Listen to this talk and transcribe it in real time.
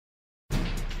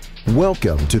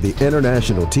Welcome to the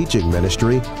International Teaching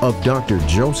Ministry of Dr.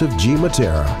 Joseph G.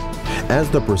 Mattera. As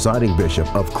the presiding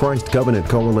bishop of Christ Covenant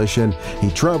Coalition, he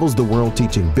travels the world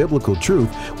teaching biblical truth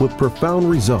with profound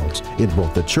results in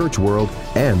both the church world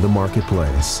and the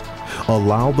marketplace.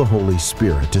 Allow the Holy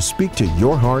Spirit to speak to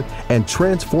your heart and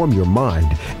transform your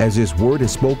mind as His Word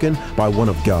is spoken by one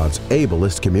of God's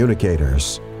ablest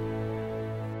communicators.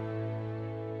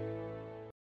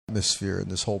 Atmosphere in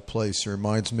this whole place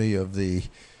reminds me of the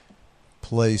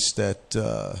place that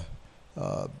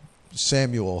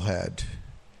Samuel had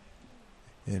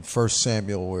in 1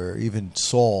 Samuel, where even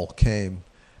Saul came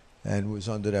and was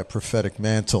under that prophetic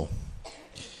mantle.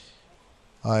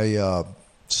 I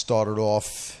started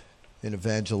off in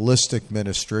evangelistic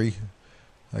ministry.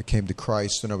 I came to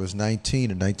Christ when I was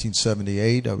 19 in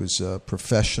 1978. I was a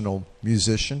professional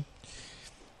musician.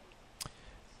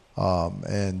 I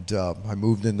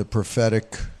moved into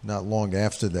prophetic not long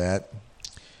after that.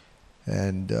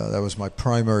 And that was my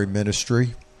primary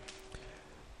ministry.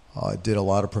 I did a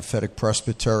lot of prophetic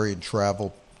presbytery and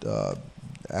traveled.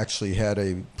 Actually had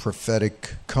a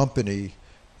prophetic company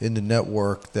in the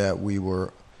network that we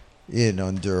were in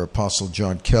under Apostle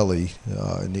John Kelly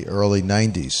in the early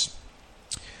 90s.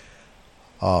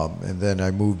 And then I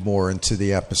moved more into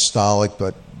the apostolic,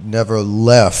 but never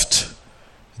left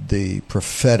the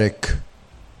prophetic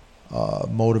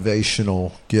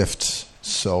motivational gifts.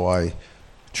 So I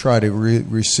try to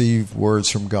receive words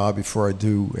from God before I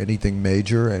do anything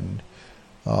major, and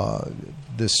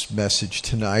this message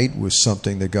tonight was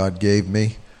something that God gave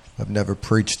me. I've never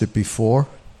preached it before.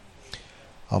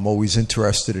 I'm always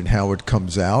interested in how it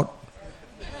comes out,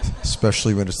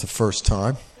 especially when it's the first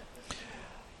time.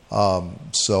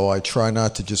 So I try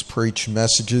not to just preach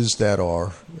messages that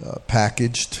are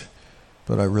packaged,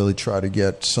 but I really try to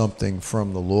get something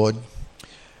from the Lord.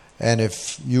 And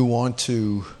if you want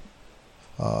to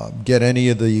get any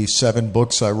of the 7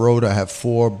 books I wrote, I have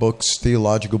 4 books,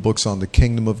 theological books on the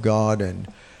kingdom of God, and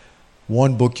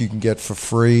 1 book you can get for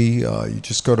free. You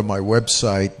just go to my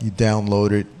website, you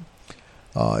download it.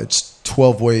 It's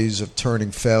 12 Ways of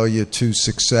Turning Failure to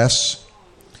Success.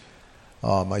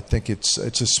 I think it's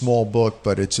a small book,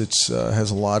 but it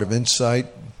has a lot of insight.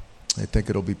 I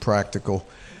think it'll be practical.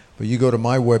 But you go to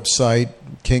my website,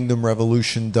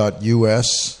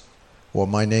 kingdomrevolution.us, or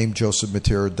my name,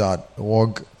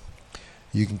 josephmattera.org.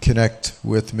 You can connect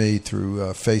with me through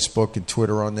Facebook and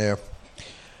Twitter on there.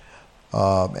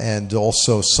 And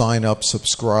also sign up,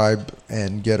 subscribe,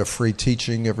 and get a free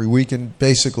teaching every week. And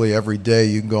basically every day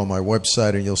you can go on my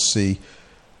website and you'll see,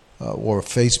 or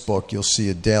Facebook, you'll see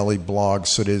a daily blog.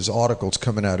 So there's articles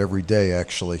coming out every day,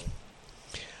 actually.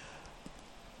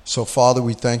 So, Father,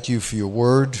 we thank you for your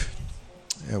word,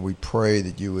 and we pray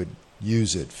that you would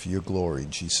use it for your glory. In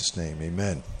Jesus' name,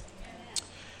 amen.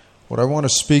 What I want to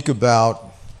speak about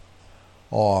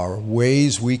are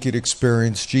ways we could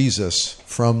experience Jesus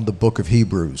from the book of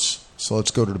Hebrews. So let's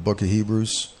go to the book of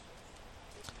Hebrews.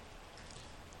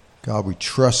 God, we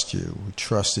trust you. We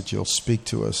trust that you'll speak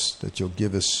to us, that you'll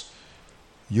give us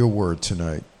your word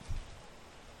tonight.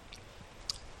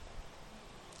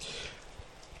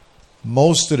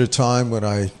 Most of the time when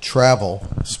I travel,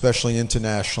 especially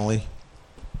internationally,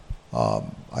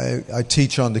 I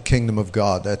teach on the kingdom of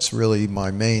God. That's really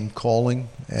my main calling,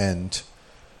 and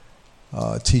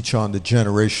teach on the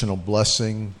generational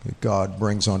blessing that God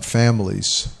brings on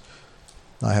families.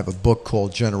 I have a book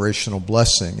called Generational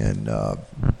Blessing, and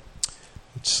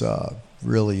it's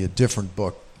really a different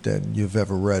book than you've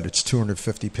ever read. It's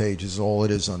 250 pages. All it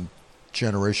is on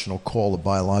generational call of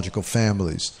biological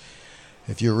families.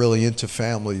 If you're really into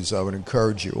families, I would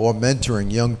encourage you, or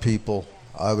mentoring young people,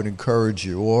 I would encourage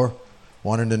you, or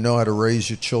wanting to know how to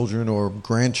raise your children or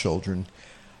grandchildren,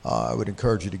 I would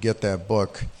encourage you to get that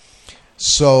book.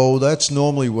 So that's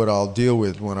normally what I'll deal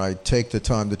with when I take the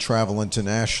time to travel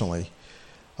internationally.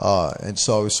 And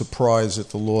so I was surprised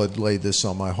that the Lord laid this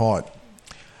on my heart.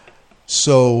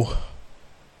 So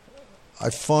I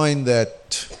find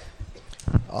that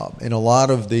in a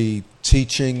lot of the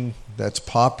teaching that's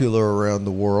popular around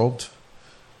the world,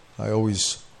 I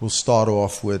always will start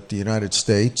off with the United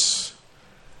States.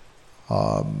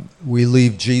 We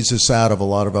leave Jesus out of a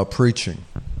lot of our preaching.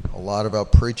 A lot of our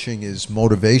preaching is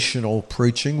motivational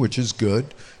preaching, which is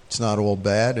good. It's not all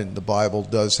bad, and the Bible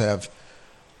does have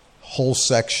whole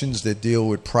sections that deal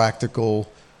with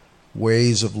practical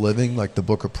ways of living, like the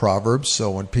book of Proverbs. So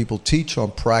when people teach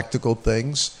on practical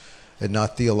things and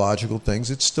not theological things,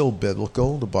 it's still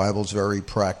biblical. The Bible's very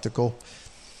practical.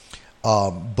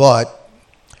 But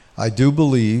I do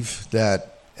believe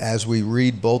that as we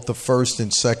read both the First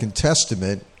and Second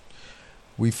Testament,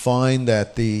 we find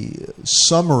that the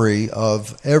summary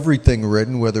of everything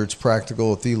written, whether it's practical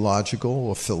or theological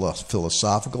or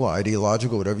philosophical or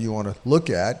ideological, whatever you want to look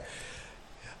at,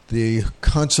 the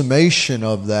consummation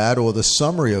of that or the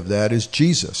summary of that is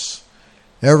Jesus.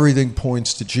 Everything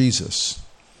points to Jesus.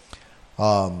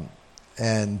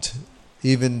 And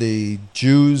even the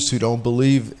Jews who don't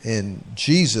believe in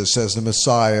Jesus as the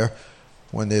Messiah,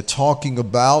 when they're talking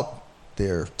about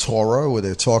their Torah or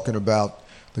they're talking about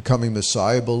the coming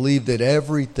Messiah, believe that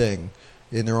everything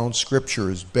in their own scripture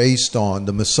is based on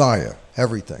the Messiah.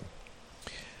 Everything.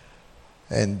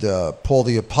 And Paul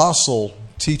the Apostle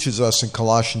teaches us in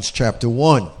Colossians chapter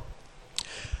 1,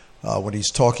 when he's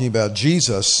talking about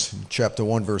Jesus, in chapter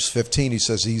 1, verse 15, he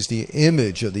says he's the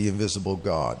image of the invisible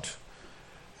God.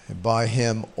 And by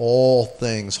him all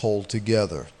things hold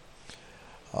together.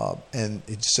 And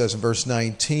it says in verse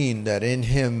 19 that in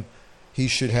him he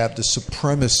should have the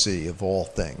supremacy of all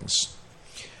things.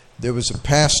 There was a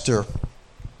pastor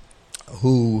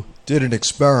who did an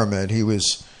experiment. He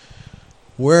was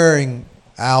wearing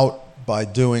out by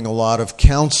doing a lot of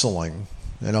counseling,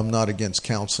 and I'm not against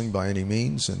counseling by any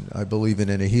means, and I believe in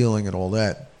inner healing and all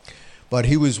that. But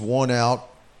he was worn out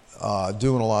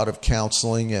doing a lot of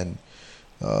counseling and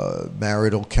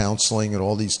marital counseling and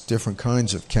all these different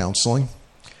kinds of counseling.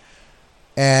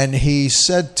 And he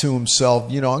said to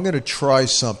himself, I'm going to try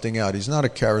something out. He's not a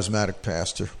charismatic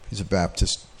pastor. He's a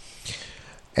Baptist.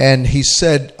 And he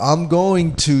said, I'm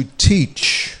going to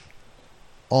teach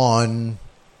on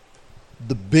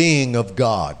the being of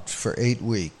God for 8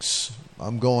 weeks.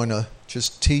 I'm going to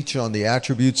just teach on the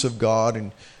attributes of God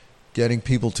and getting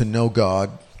people to know God.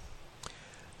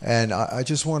 And I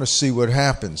just want to see what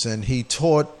happens. And he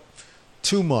taught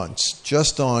 2 months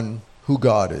just on who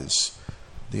God is.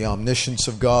 The omniscience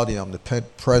of God, the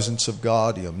omnipresence of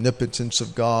God, the omnipotence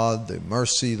of God, the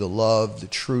mercy, the love, the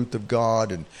truth of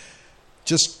God, and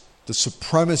just the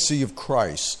supremacy of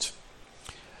Christ.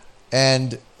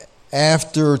 And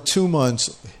after 2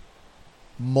 months,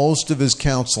 most of his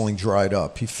counseling dried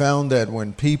up. He found that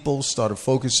when people started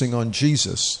focusing on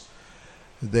Jesus,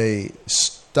 they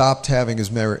stopped having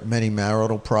as many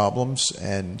marital problems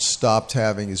and stopped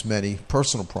having as many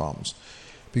personal problems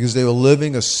because they were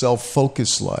living a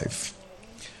self-focused life.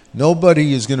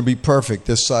 Nobody is going to be perfect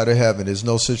this side of heaven. There's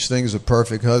no such thing as a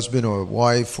perfect husband or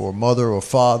wife or mother or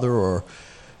father or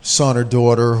son or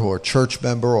daughter or church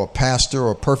member or pastor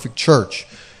or perfect church.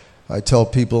 I tell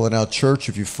people in our church,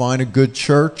 if you find a good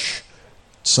church,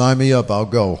 sign me up, I'll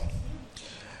go.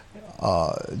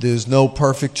 There's no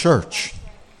perfect church.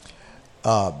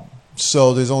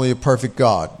 So there's only a perfect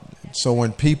God. So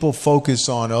when people focus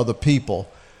on other people,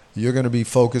 you're going to be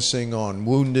focusing on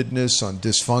woundedness, on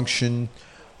dysfunction,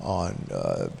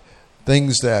 on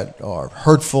things that are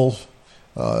hurtful.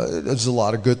 There's a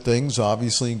lot of good things,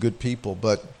 obviously, and good people.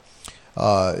 But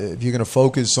if you're going to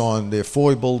focus on their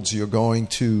foibles, you're going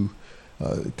to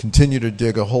continue to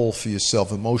dig a hole for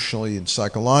yourself emotionally and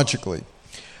psychologically.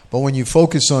 But when you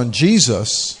focus on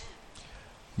Jesus,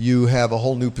 you have a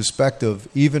whole new perspective,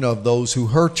 even of those who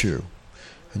hurt you.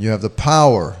 And you have the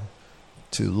power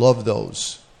to love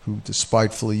those who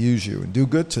despitefully use you and do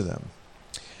good to them.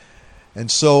 And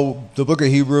so the book of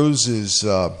Hebrews is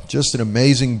just an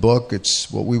amazing book. It's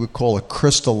what we would call a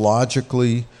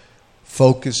Christologically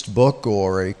focused book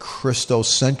or a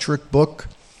Christocentric book.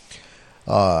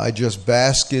 I just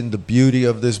bask in the beauty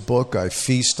of this book. I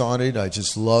feast on it. I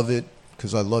just love it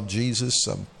because I love Jesus.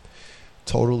 I'm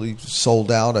totally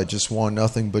sold out. I just want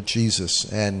nothing but Jesus.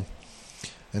 And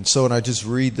so when I just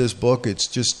read this book,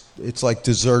 it's like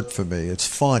dessert for me. It's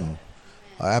fun.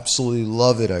 I absolutely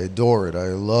love it. I adore it. I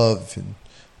love and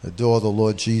adore the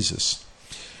Lord Jesus.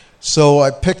 So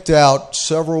I picked out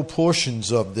several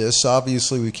portions of this.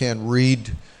 Obviously, we can't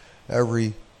read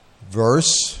every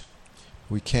verse.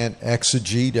 We can't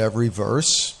exegete every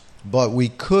verse. But we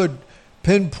could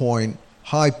pinpoint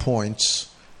high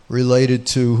points related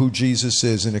to who Jesus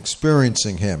is and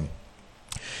experiencing him.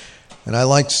 And I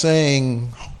like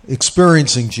saying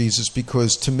experiencing Jesus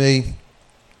because to me,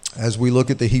 as we look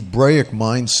at the Hebraic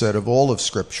mindset of all of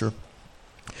Scripture,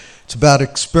 it's about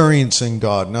experiencing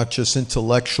God, not just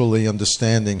intellectually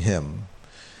understanding him.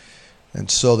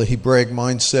 And so the Hebraic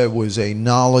mindset was a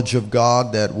knowledge of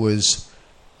God that was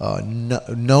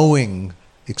knowing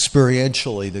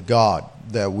experientially the God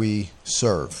that we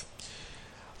serve.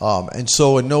 And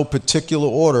so in no particular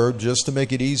order, just to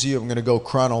make it easier, I'm going to go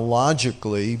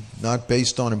chronologically, not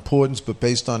based on importance, but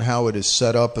based on how it is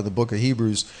set up in the book of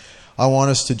Hebrews. I want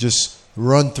us to just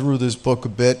run through this book a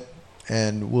bit,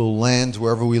 and we'll land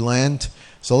wherever we land.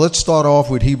 So let's start off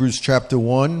with Hebrews chapter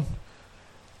 1.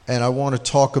 And I want to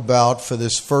talk about, for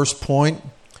this first point,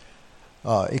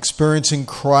 experiencing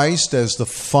Christ as the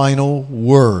final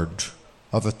word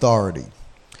of authority.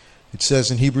 It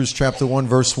says in Hebrews chapter 1,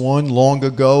 verse 1, long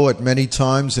ago, at many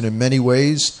times and in many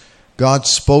ways, God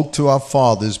spoke to our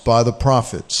fathers by the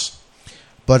prophets.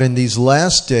 But in these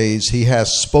last days, he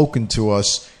has spoken to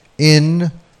us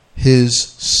in his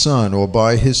Son, or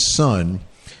by his Son,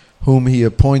 whom he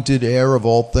appointed heir of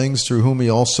all things, through whom he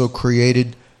also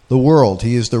created the world.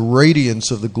 He is the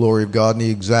radiance of the glory of God and the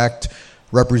exact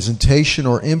representation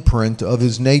or imprint of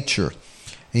his nature.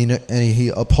 And he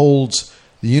upholds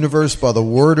the universe by the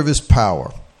word of his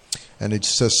power. And it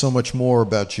says so much more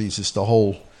about Jesus. The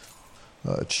whole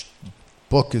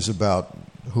book is about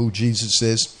who Jesus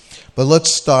is. But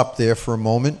let's stop there for a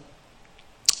moment.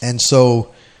 And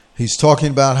so he's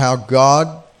talking about how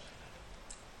God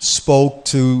spoke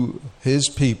to his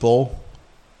people,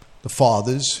 the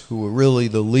fathers, who were really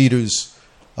the leaders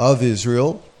of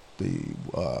Israel.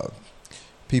 The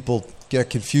people get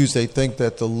confused. They think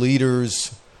that the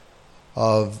leaders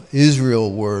of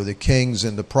Israel were the kings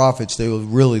and the prophets. They were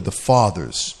really the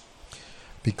fathers,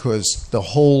 because the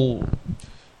whole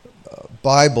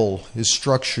Bible is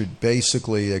structured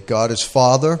basically that God is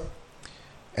Father,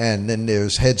 and then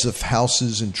there's heads of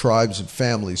houses and tribes and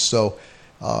families. So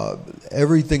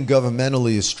everything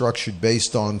governmentally is structured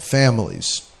based on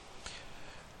families.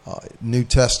 New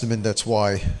Testament, that's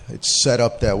why it's set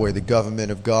up that way. The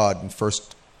government of God in 1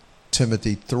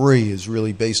 Timothy 3 is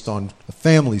really based on a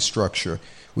family structure.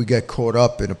 We get caught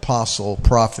up in apostle,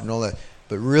 prophet, and all that.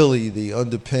 But really the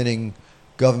underpinning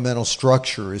governmental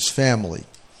structure is family.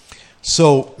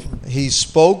 So he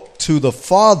spoke to the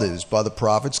fathers by the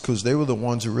prophets, because they were the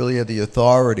ones who really had the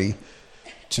authority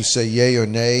to say yea or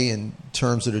nay in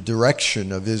terms of the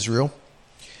direction of Israel.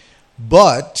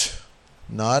 But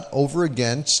not over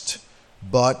against,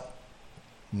 but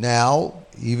now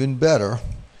even better,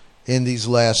 in these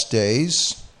last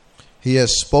days, he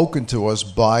has spoken to us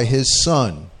by his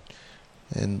Son.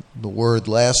 And the word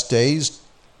last days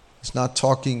is not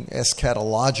talking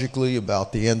eschatologically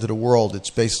about the end of the world.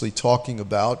 It's basically talking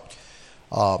about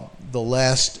the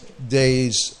last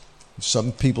days.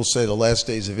 Some people say the last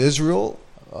days of Israel,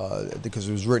 because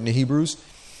it was written in Hebrews.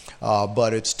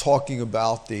 But it's talking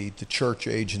about the church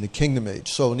age and the kingdom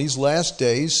age. So in these last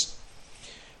days,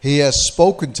 he has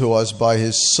spoken to us by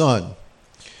his Son.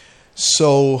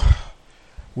 So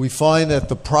we find that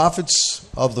the prophets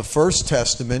of the First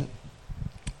Testament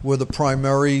were the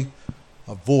primary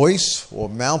voice or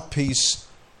mouthpiece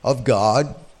of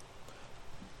God.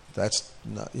 That's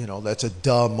not, that's a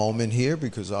duh moment here,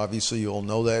 because obviously you all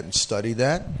know that and study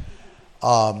that.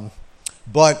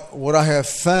 But what I have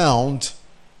found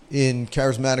in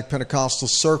charismatic Pentecostal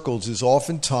circles is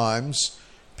oftentimes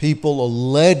people are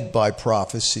led by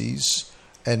prophecies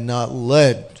and not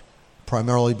led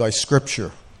primarily by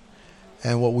Scripture.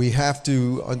 And what we have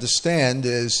to understand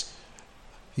is,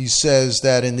 he says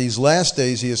that in these last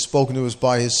days he has spoken to us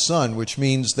by his Son, which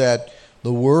means that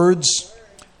the words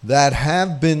that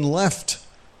have been left,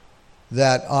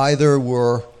 that either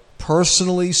were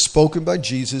personally spoken by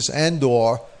Jesus and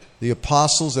or the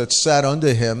apostles that sat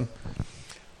under him,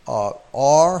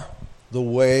 are the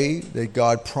way that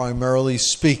God primarily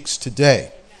speaks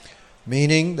today.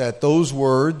 Meaning that those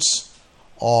words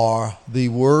are the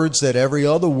words that every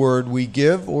other word we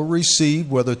give or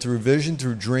receive, whether through vision,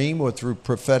 through dream, or through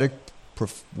prophetic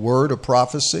word or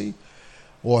prophecy,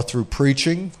 or through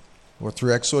preaching, or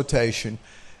through exhortation,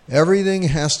 everything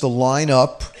has to line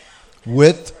up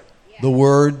with the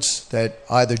words that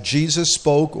either Jesus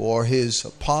spoke or his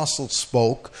apostles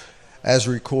spoke, as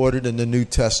recorded in the New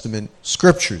Testament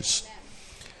scriptures.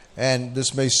 And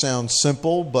this may sound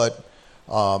simple, but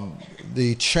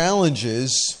the challenge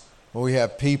is, when we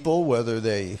have people, whether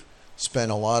they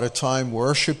spend a lot of time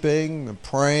worshiping and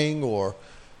praying or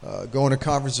going to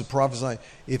conferences and prophesying,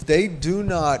 if they do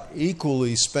not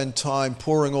equally spend time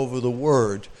poring over the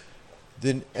Word,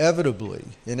 then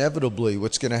inevitably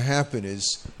what's going to happen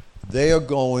is they are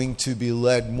going to be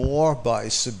led more by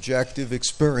subjective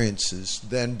experiences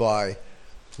than by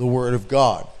the Word of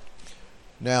God.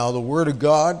 Now, the Word of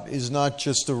God is not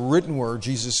just a written word.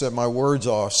 Jesus said, my words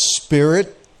are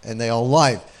spirit and they are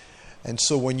life. And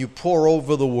so when you pore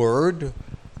over the Word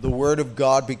of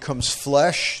God becomes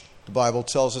flesh. The Bible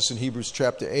tells us in Hebrews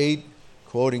chapter 8,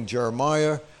 quoting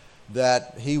Jeremiah,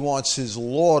 that he wants his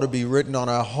law to be written on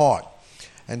our heart.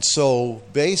 And so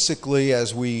basically,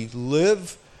 as we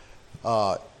live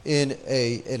in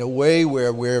a way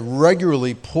where we're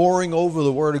regularly poring over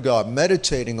the Word of God,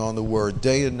 meditating on the Word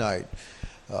day and night,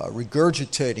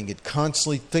 regurgitating it,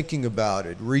 constantly thinking about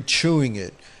it, rechewing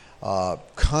it,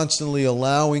 constantly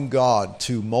allowing God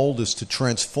to mold us, to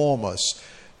transform us,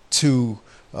 to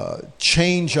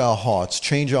change our hearts,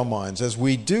 change our minds. As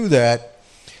we do that,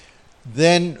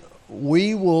 then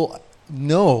we will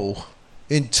know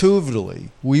intuitively,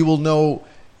 we will know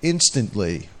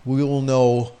instantly, we will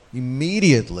know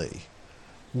immediately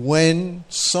when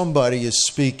somebody is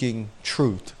speaking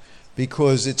truth.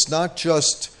 Because it's not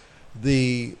just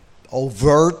the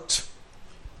overt,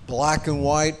 black and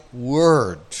white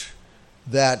word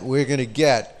that we're going to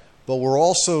get, but we're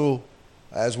also,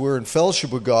 as we're in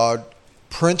fellowship with God,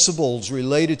 principles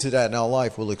related to that in our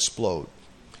life will explode.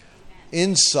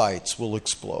 Insights will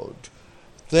explode.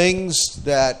 Things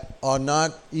that are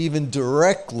not even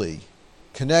directly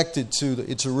connected to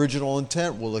its original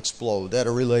intent will explode, that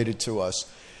are related to us.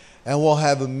 And we'll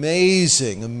have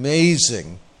amazing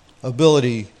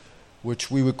ability,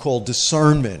 which we would call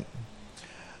discernment.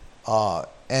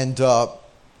 And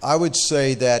I would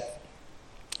say that,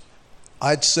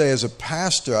 as a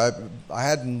pastor, I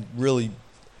hadn't really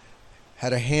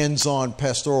had a hands-on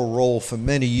pastoral role for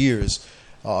many years.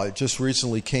 Just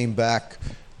recently came back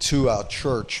to our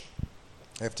church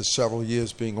after several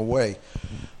years being away.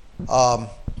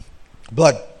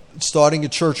 But starting a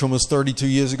church almost 32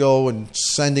 years ago and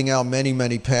sending out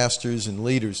many pastors and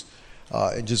leaders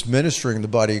and just ministering in the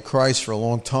body of Christ for a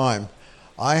long time,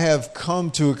 I have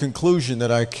come to a conclusion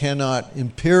that I cannot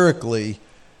empirically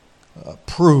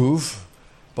prove,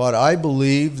 but I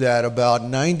believe that about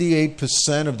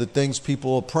 98% of the things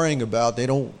people are praying about, they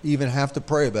don't even have to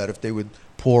pray about if they would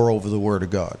pore over the Word of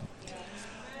God.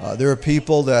 There are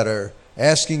people that are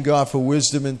asking God for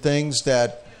wisdom in things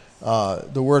that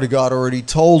the Word of God already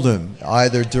told them,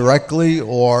 either directly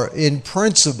or in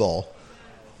principle,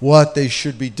 what they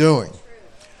should be doing.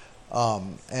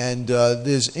 And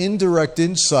there's indirect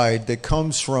insight that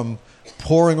comes from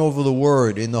poring over the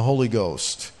Word in the Holy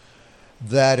Ghost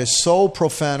that is so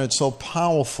profound and so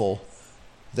powerful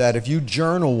that if you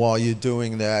journal while you're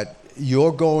doing that,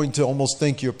 you're going to almost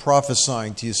think you're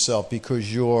prophesying to yourself,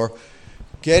 because you're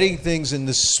getting things in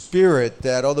the spirit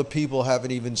that other people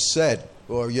haven't even said,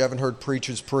 or you haven't heard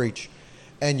preachers preach.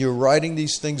 And you're writing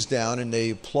these things down, and they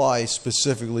apply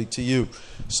specifically to you.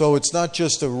 So it's not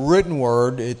just a written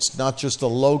word, it's not just a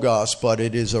logos, but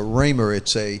it is a rhema.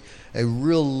 It's a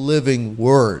real living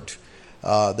word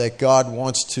that God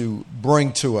wants to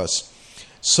bring to us.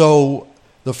 So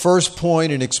the first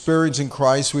point in experiencing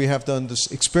Christ, we have to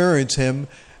experience Him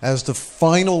as the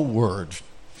final word.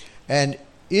 And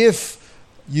if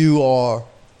you are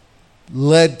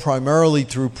led primarily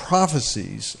through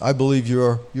prophecies, I believe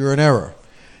you're in error.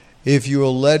 If you are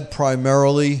led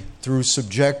primarily through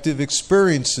subjective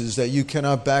experiences that you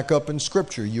cannot back up in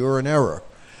Scripture, you're in error.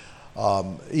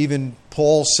 Even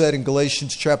Paul said in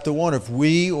Galatians chapter 1, if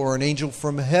we or an angel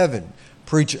from heaven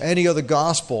preach any other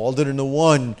gospel other than the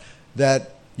one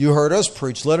that you heard us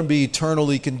preach, let him be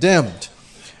eternally condemned.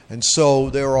 And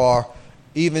so there are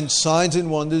even signs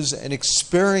and wonders and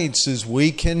experiences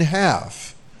we can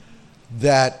have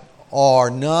that are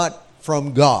not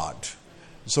from God.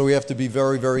 So we have to be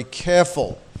very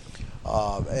careful.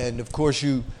 And of course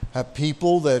you have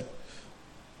people that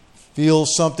feel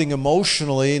something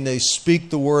emotionally and they speak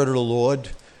the word of the Lord.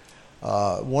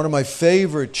 One of my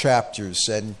favorite chapters,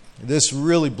 and this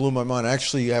really blew my mind. I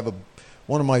actually have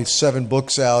one of my 7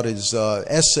 books out is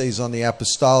essays on the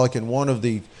apostolic, and one of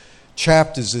the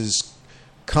chapters is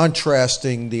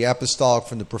contrasting the apostolic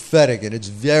from the prophetic, and it's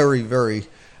very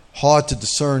hard to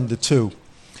discern the two.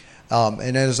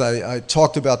 And as I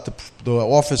talked about the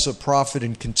office of prophet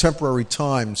in contemporary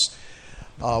times,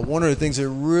 one of the things that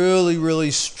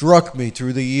really struck me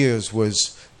through the years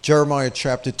was Jeremiah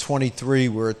chapter 23,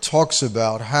 where it talks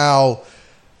about how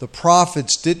the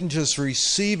prophets didn't just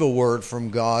receive a word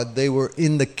from God, they were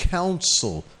in the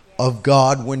counsel of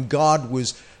God when God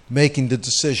was making the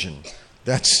decision.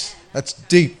 That's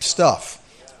deep stuff.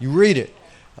 You read it.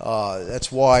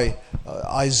 That's why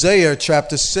Isaiah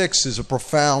chapter 6 is a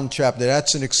profound chapter.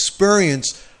 That's an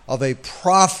experience of a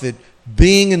prophet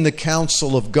being in the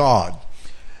counsel of God,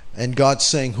 and God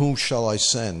saying, whom shall I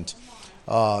send?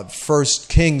 1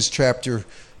 Kings chapter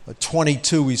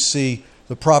 22, we see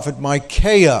the prophet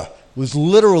Micaiah was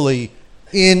literally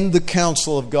in the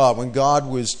counsel of God when God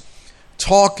was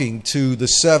talking to the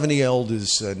 70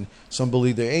 elders, and some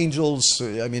believe they're angels.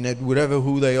 I mean, whatever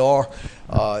who they are,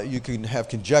 you can have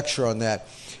conjecture on that.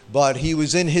 But he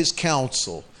was in his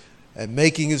counsel and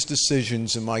making his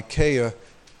decisions, and Micaiah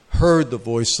heard the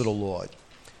voice of the Lord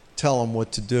tell him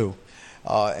what to do.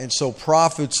 And so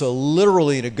prophets are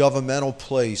literally in a governmental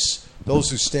place,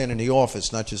 those who stand in the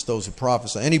office, not just those who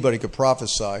prophesy. Anybody could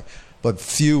prophesy, but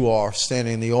few are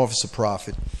standing in the office of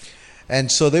prophet.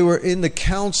 And so they were in the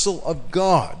counsel of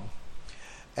God.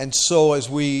 And so as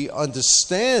we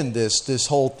understand this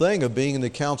whole thing of being in the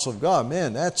counsel of God,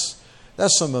 man, that's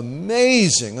some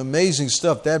amazing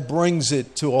stuff. That brings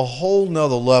it to a whole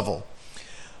nother level.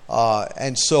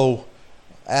 And so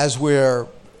as we're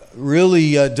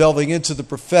really delving into the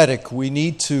prophetic, we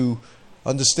need to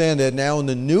understand that now in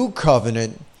the new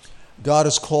covenant, God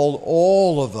has called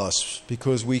all of us,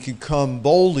 because we can come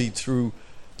boldly through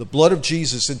the blood of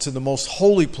Jesus into the most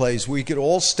holy place. We could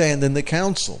all stand in the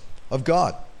counsel of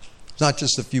God. It's not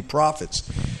just a few prophets.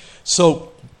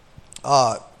 So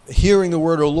hearing the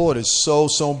word of the Lord is so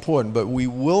important. But we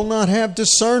will not have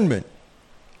discernment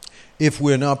if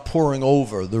we're not poring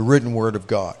over the written word of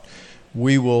God.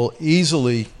 We will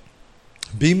easily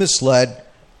be misled,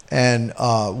 and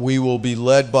we will be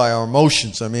led by our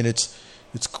emotions. I mean, it's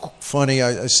funny.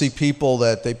 I see people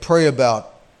that they pray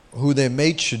about who their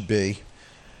mate should be,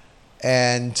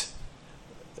 and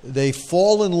they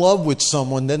fall in love with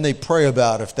someone, then they pray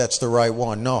about if that's the right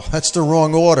one. No, that's the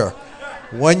wrong order.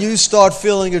 When you start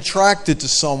feeling attracted to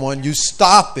someone, you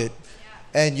stop it,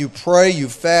 and you pray, you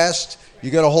fast, you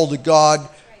get a hold of God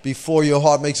before your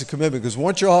heart makes a commitment. Because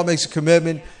once your heart makes a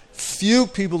commitment, few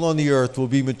people on the earth will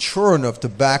be mature enough to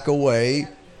back away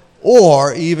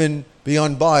or even be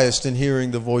unbiased in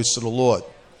hearing the voice of the Lord.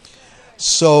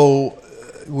 So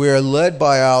we're led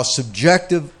by our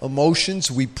subjective emotions.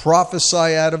 We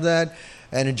prophesy out of that.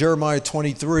 And in Jeremiah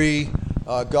 23,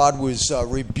 God was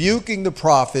rebuking the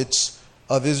prophets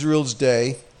of Israel's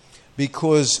day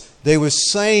because they were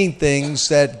saying things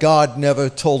that God never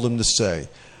told them to say.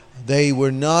 They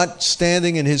were not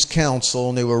standing in his counsel,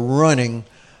 and they were running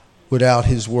without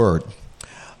his word.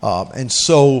 And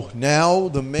so now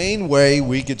the main way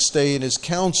we could stay in his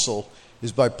counsel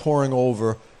is by poring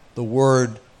over the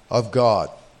word of God.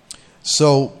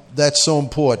 So that's so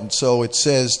important. So it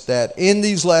says that in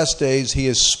these last days he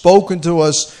has spoken to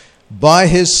us by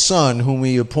his Son, whom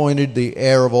he appointed the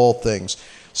heir of all things.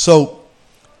 So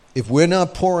if we're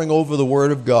not poring over the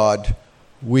word of God,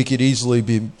 we could easily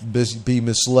be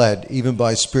misled, even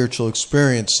by spiritual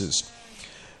experiences.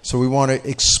 So we want to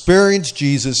experience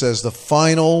Jesus as the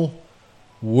final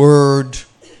word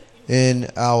in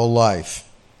our life.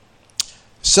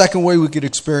 Second way we could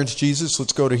experience Jesus,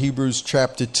 let's go to Hebrews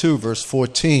chapter 2, verse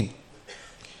 14.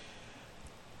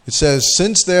 It says,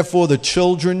 "Since therefore the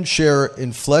children share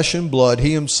in flesh and blood,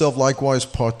 he himself likewise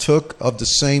partook of the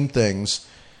same things."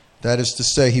 That is to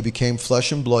say, he became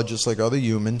flesh and blood just like other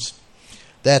humans,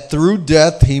 "that through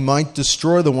death he might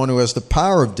destroy the one who has the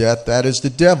power of death, that is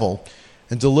the devil,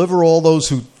 and deliver all those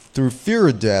who through fear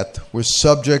of death were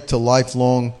subject to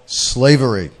lifelong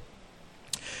slavery."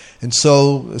 And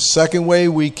so the second way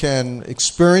we can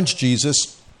experience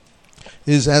Jesus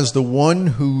is as the one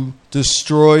who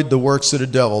destroyed the works of the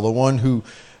devil, the one who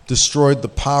destroyed the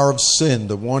power of sin,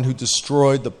 the one who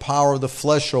destroyed the power of the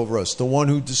flesh over us, the one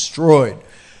who destroyed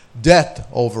death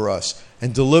over us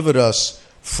and delivered us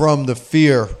from the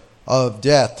fear of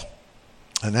death.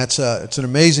 And it's an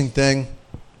amazing thing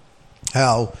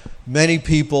how many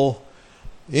people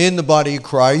in the body of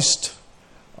Christ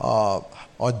are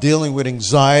dealing with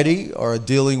anxiety, are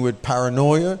dealing with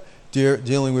paranoia,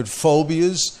 dealing with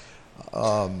phobias.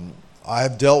 I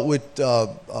have dealt with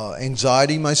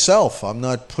anxiety myself. I'm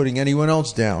not putting anyone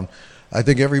else down. I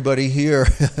think everybody here,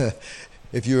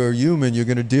 if you're a human, you're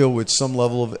going to deal with some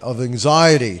level of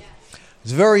anxiety.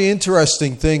 It's a very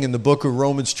interesting thing in the book of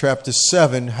Romans chapter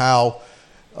 7, how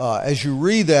as you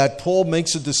read that, Paul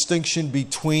makes a distinction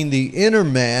between the inner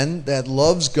man that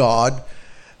loves God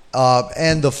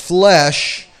and the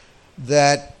flesh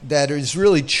that is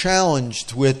really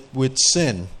challenged with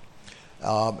sin.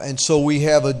 And so we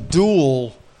have a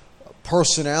dual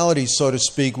personality, so to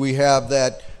speak. We have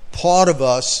that part of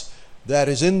us that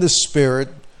is in the spirit.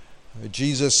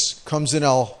 Jesus comes in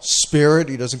our spirit.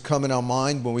 He doesn't come in our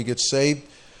mind when we get saved.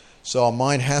 So our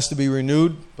mind has to be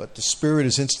renewed, but the spirit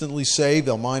is instantly saved.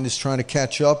 Our mind is trying to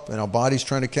catch up, and our body's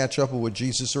trying to catch up with what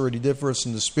Jesus already did for us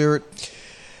in the spirit.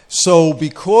 So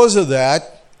because of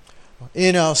that,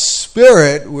 in our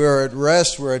spirit, we're at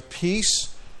rest, we're at peace,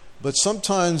 but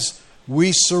sometimes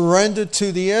we surrender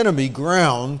to the enemy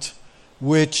ground,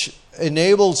 which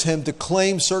enables him to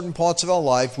claim certain parts of our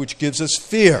life, which gives us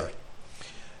fear.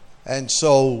 And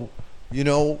so,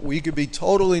 we could be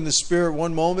totally in the spirit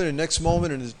one moment, and next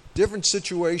moment in a different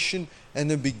situation, and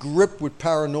then be gripped with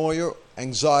paranoia,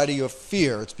 anxiety, or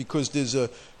fear. It's because there's a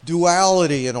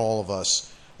duality in all of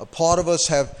us. A part of us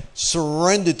have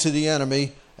surrendered to the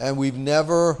enemy, and we've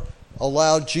never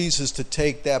allowed Jesus to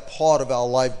take that part of our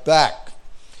life back.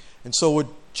 And so what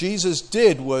Jesus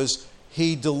did was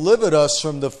he delivered us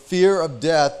from the fear of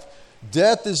death.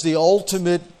 Death is the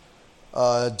ultimate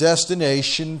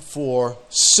destination for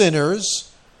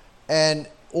sinners, and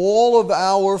all of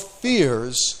our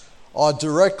fears are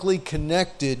directly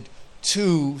connected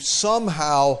to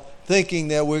somehow thinking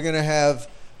that we're going to have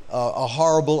a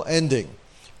horrible ending.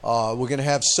 We're going to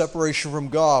have separation from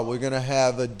God. We're going to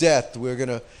have a death. We're going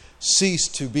to cease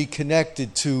to be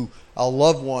connected to our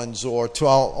loved ones or to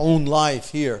our own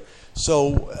life here.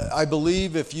 So I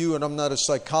believe if you, and I'm not a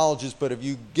psychologist, but if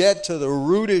you get to the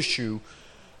root issue,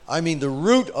 I mean the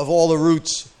root of all the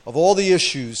roots of all the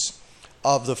issues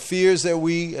of the fears that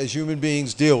we as human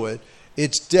beings deal with,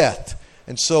 it's death.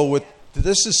 And so what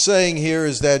this is saying here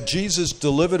is that Jesus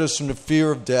delivered us from the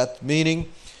fear of death, meaning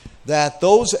that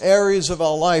those areas of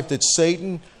our life that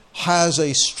Satan has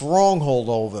a stronghold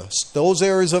over, those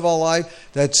areas of our life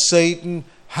that Satan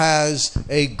has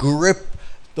a grip,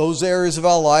 those areas of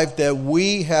our life that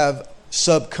we have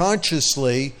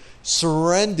subconsciously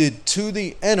surrendered to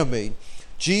the enemy,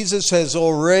 Jesus has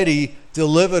already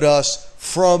delivered us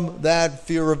from that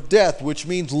fear of death, which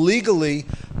means legally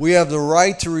we have the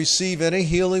right to receive any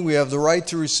healing, we have the right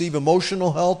to receive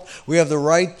emotional health, we have the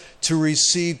right to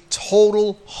receive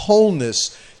total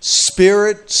wholeness,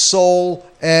 spirit, soul,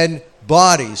 and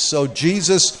body. So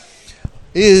Jesus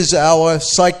is our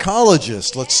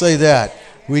psychologist, let's say that.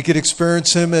 We could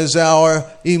experience him as our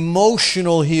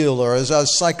emotional healer, as our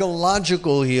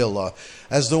psychological healer,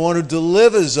 as the one who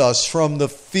delivers us from the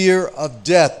fear of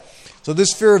death. So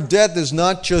this fear of death is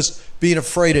not just being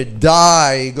afraid to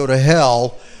die, go to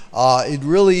hell. It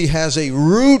really has a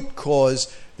root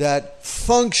cause that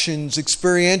functions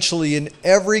experientially in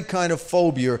every kind of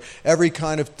phobia, every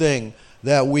kind of thing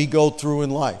that we go through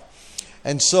in life.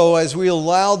 And so as we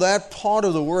allow that part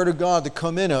of the Word of God to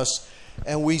come in us,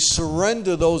 and we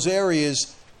surrender those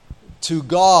areas to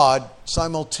God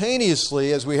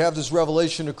simultaneously as we have this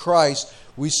revelation of Christ,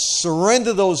 we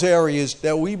surrender those areas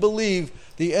that we believe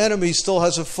the enemy still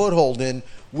has a foothold in.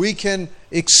 We can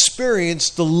experience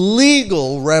the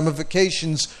legal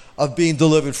ramifications of being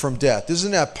delivered from death.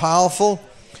 Isn't that powerful?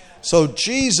 So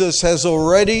Jesus has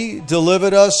already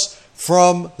delivered us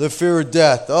from the fear of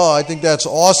death. Oh, I think that's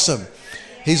awesome.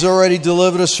 He's already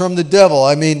delivered us from the devil.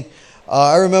 I mean,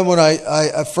 I remember when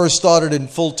I first started in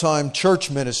full-time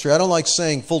church ministry. I don't like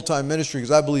saying full-time ministry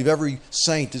because I believe every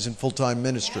saint is in full-time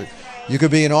ministry. You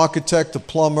could be an architect, a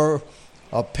plumber,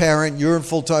 a parent. You're in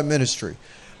full-time ministry.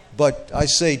 But I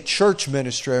say church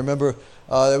ministry. I remember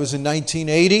that was in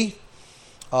 1980.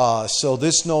 So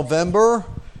this November,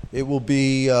 it will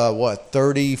be,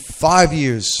 35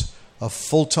 years of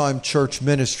full-time church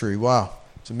ministry. Wow,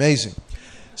 it's amazing.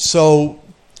 So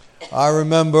I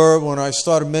remember when I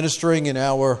started ministering in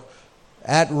our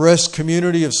at-risk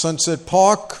community of Sunset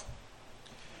Park,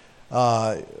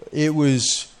 it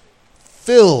was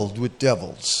filled with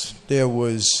devils. There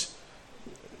was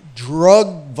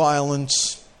drug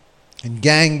violence and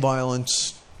gang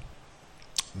violence,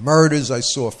 murders. I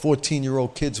saw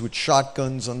 14-year-old kids with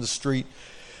shotguns on the street.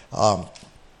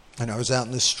 And I was out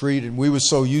in the street, and we were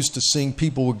so used to seeing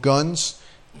people with guns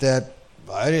that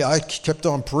I kept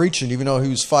on preaching, even though he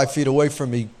was 5 feet away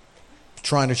from me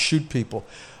trying to shoot people.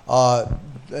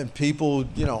 And people,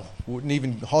 wouldn't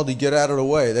even hardly get out of the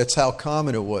way. That's how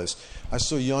common it was. I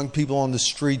saw young people on the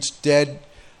streets dead,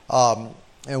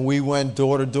 and we went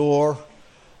door to door.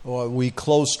 We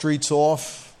closed streets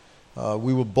off.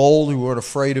 We were bold. We weren't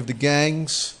afraid of the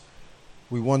gangs.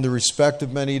 We won the respect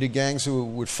of many of the gangs who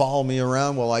would follow me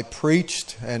around while I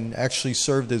preached and actually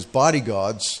served as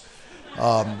bodyguards.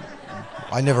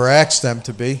 I never asked them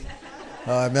to be.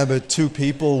 I remember 2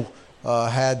 people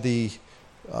had the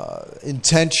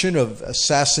intention of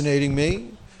assassinating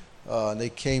me. They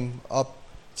came up.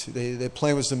 Their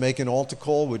plan was to make an altar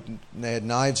call. And they had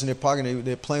knives in their pocket.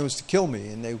 Their plan was to kill me.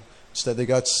 And instead they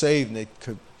got saved and they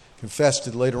confessed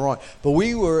it later on. But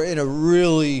we were in a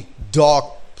really dark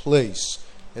place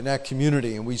in that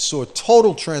community. And we saw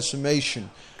total transformation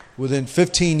within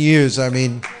 15 years. I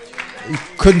mean, you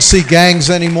couldn't see gangs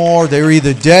anymore. They were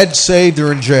either dead, saved,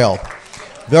 or in jail.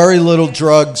 Very little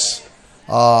drugs.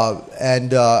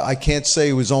 And I can't say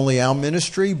it was only our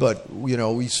ministry, but,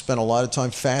 we spent a lot of time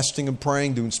fasting and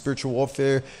praying, doing spiritual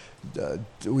warfare.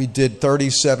 We did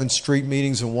 37 street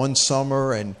meetings in one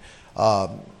summer, and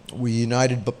we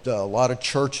united a lot of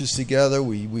churches together.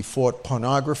 We fought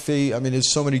pornography. I mean,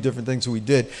 there's so many different things that we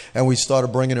did. And we started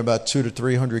bringing about 200 to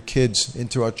 300 kids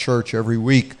into our church every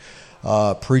week.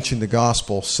 Preaching the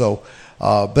gospel. So,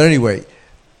 but anyway,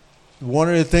 one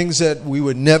of the things that we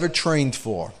were never trained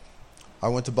for, I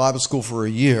went to Bible school for a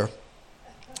year.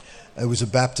 It was a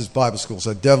Baptist Bible school, so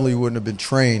I definitely wouldn't have been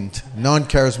trained.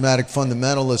 Non-charismatic,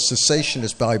 fundamentalist,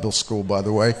 cessationist Bible school, by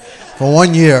the way, for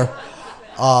 1 year.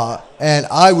 And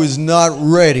I was not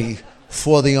ready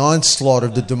for the onslaught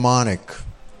of the demonic.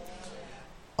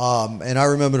 And I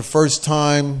remember the first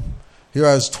time, here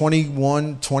I was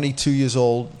 21, 22 years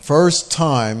old. First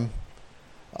time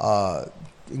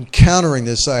encountering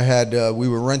this, we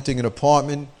were renting an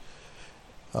apartment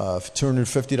for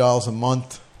 $250 a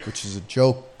month, which is a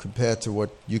joke compared to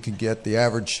what you can get. The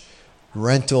average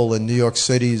rental in New York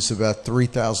City is about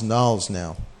 $3,000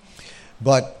 now.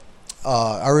 But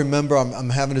I remember I'm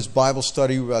having this Bible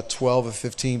study with about 12 or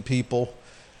 15 people,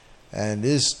 and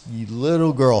this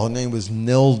little girl, her name was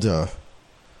Nilda.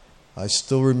 I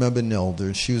still remember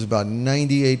Nilda. She was about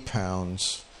 98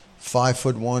 pounds,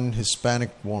 5'1"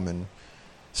 Hispanic woman,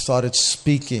 started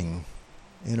speaking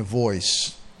in a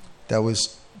voice that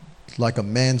was like a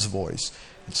man's voice.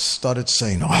 And started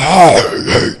saying, "I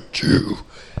hate you."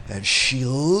 And she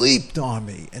leaped on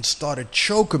me and started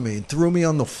choking me and threw me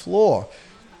on the floor.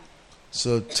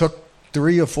 So it took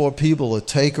 3 or 4 people to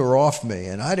take her off me,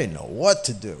 and I didn't know what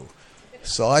to do.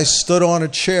 So I stood on a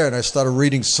chair and I started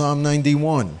reading Psalm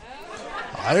 91.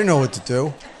 I didn't know what to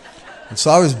do. And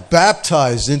so I was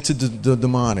baptized into the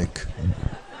demonic.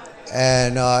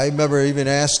 And I remember even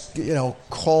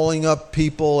calling up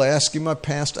people, asking my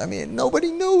pastor. I mean, nobody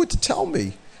knew what to tell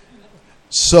me.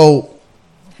 So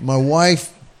my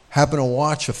wife happened to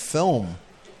watch a film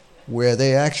where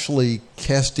they actually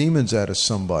cast demons out of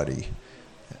somebody.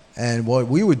 And what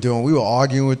we were doing, we were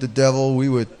arguing with the devil. We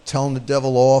were telling the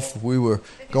devil off. We were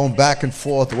going back and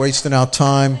forth, wasting our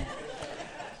time.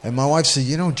 And my wife said,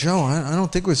 Joe, I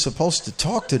don't think we're supposed to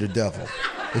talk to the devil,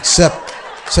 except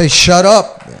say, shut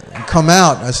up and come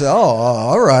out. And I said,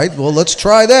 all right, well, let's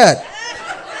try that.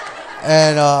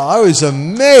 And I was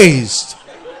amazed.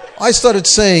 I started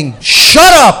saying,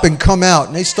 shut up and come out.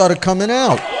 And they started coming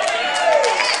out.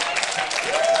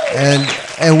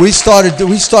 And we started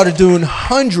doing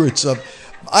hundreds of.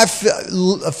 A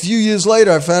few years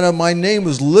later, I found out my name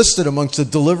was listed amongst the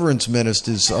deliverance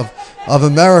ministers of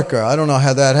America. I don't know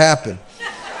how that happened.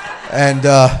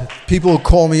 And people would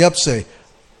call me up and say,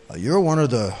 "You're one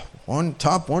of the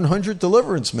top 100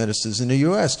 deliverance ministers in the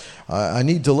U.S. I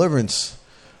need deliverance."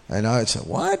 And I said,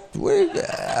 "What?"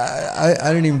 I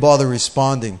didn't even bother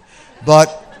responding.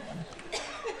 But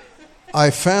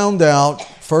I found out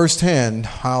firsthand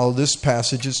how this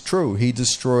passage is true. He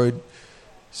destroyed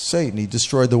Satan. He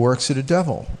destroyed the works of the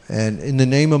devil. And in the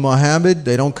name of Muhammad,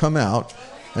 they don't come out.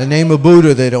 In the name of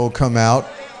Buddha, they don't come out.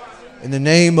 In the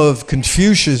name of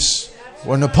Confucius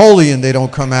or Napoleon, they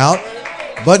don't come out.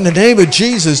 But in the name of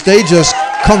Jesus, they just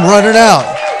come running out.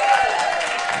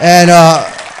 And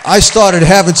I started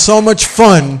having so much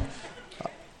fun.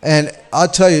 And I'll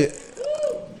tell you,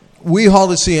 we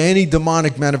hardly see any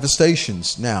demonic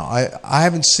manifestations now. I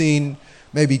haven't seen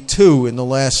maybe 2 in the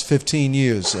last 15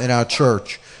 years in our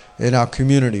church, in our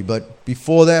community. But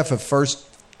before that, for the first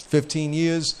 15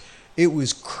 years, it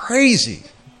was crazy.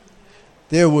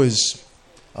 There was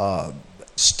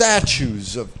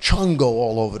statues of Chungo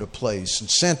all over the place, and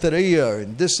Santeria,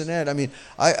 and this and that. I mean,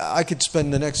 I could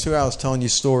spend the next 2 hours telling you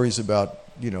stories about,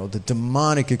 the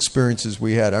demonic experiences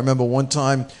we had. I remember one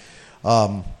time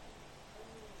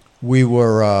we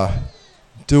were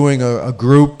doing a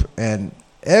group, and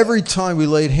every time we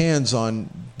laid hands on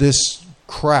this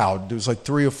crowd, there was like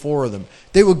 3 or 4 of them,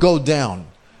 they would go down.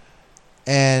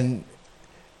 And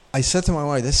I said to my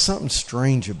wife, there's something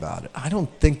strange about it. I don't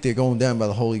think they're going down by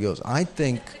the Holy Ghost. I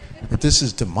think that this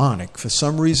is demonic. For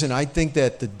some reason, I think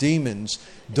that the demons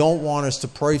don't want us to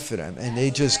pray for them, and they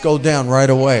just go down right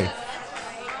away.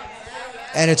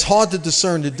 And it's hard to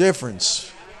discern the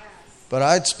difference. But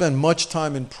I'd spend much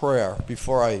time in prayer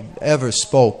before I ever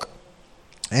spoke.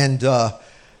 And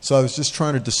so I was just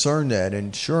trying to discern that.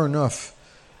 And sure enough,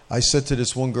 I said to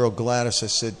this one girl, Gladys, I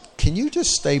said, "Can you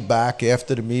just stay back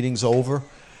after the meeting's over?"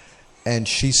 And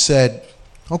she said,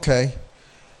 "Okay."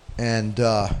 And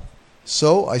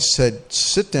so I said,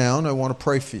 "Sit down. I want to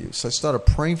pray for you." So I started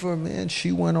praying for her. Man,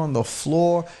 she went on the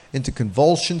floor into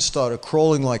convulsions, started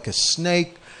crawling like a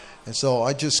snake. And so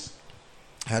I just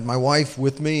had my wife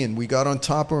with me, and we got on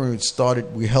top of her,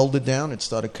 and we held it down and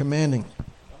started commanding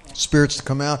spirits to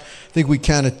come out. I think we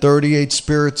counted 38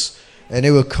 spirits, and they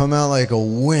would come out like a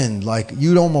wind, like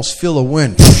you'd almost feel a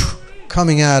wind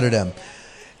coming out of them.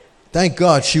 Thank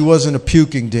God she wasn't a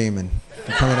puking demon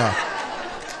coming out.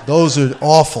 Those are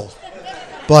awful.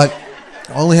 But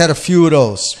I only had a few of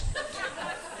those.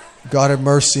 God have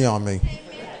mercy on me.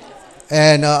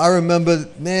 And I remember,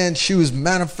 man, she was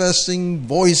manifesting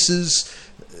voices,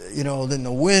 then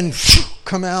the wind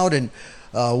come out, and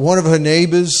one of her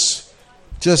neighbors,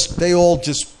 they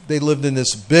lived in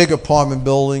this big apartment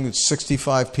building with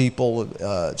 65 people,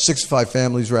 65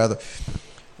 families rather.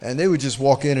 and they would just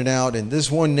walk in and out. And this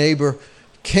one neighbor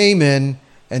came in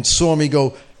and saw me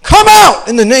go, "Come out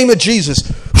in the name of Jesus."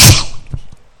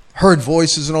 Heard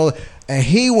voices and all that. And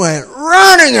he went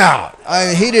running out.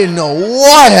 He didn't know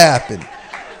what happened.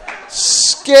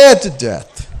 Scared to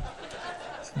death.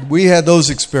 We had those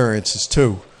experiences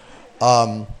too.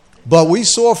 But we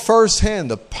saw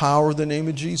firsthand the power of the name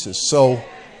of Jesus. So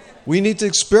we need to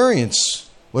experience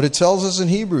what it tells us in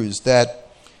Hebrews, that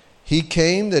he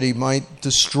came that he might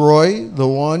destroy the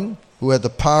one who had the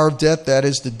power of death, that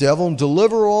is the devil, and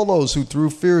deliver all those who through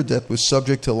fear of death was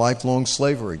subject to lifelong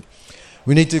slavery.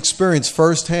 We need to experience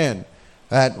firsthand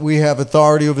that we have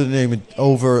authority over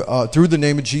through the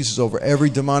name of Jesus over every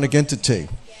demonic entity.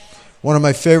 One of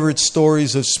my favorite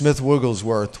stories of Smith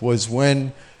Wigglesworth was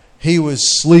when he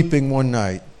was sleeping one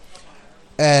night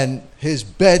and his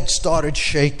bed started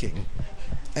shaking,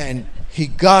 and he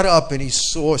got up and he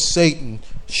saw Satan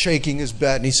shaking his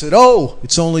bed, and he said, "Oh,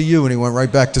 it's only you," and he went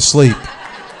right back to sleep.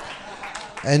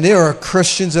 And there are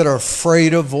Christians that are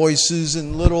afraid of voices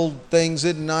and little things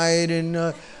at night. And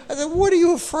I said, what are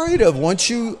you afraid of? Once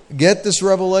you get this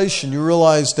revelation, you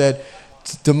realize that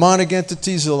demonic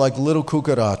entities are like little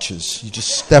cucarachas. You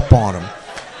just step on them.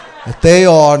 That they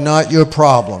are not your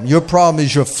problem. Your problem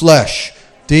is your flesh.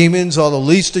 Demons are the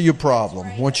least of your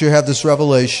problem. Once you have this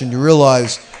revelation, you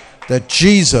realize that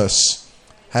Jesus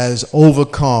has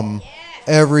overcome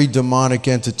every demonic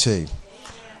entity.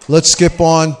 Let's skip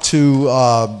on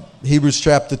to Hebrews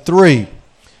chapter 3. It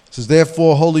says,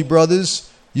 "Therefore, holy brothers,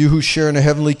 you who share in a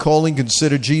heavenly calling,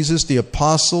 consider Jesus the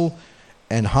apostle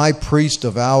and high priest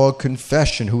of our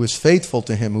confession, who is faithful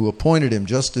to him who appointed him,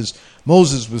 just as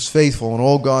Moses was faithful in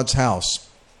all God's house."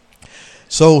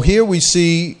 So here we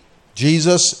see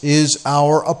Jesus is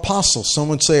our apostle.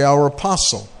 Someone say our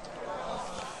apostle.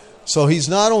 So he's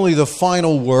not only the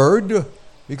final word,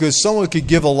 because someone could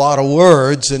give a lot of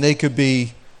words and they could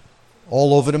be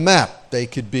all over the map. They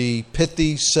could be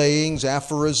pithy sayings,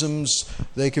 aphorisms.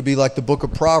 They could be like the book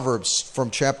of Proverbs from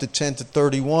chapter 10 to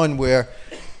 31, where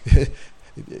that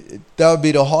would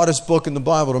be the hardest book in the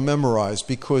Bible to memorize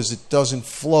because it doesn't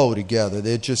flow together.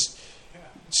 They're just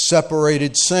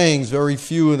separated sayings. Very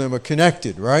few of them are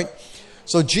connected, right?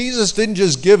 So Jesus didn't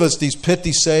just give us these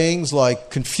pithy sayings like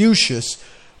Confucius,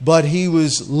 but he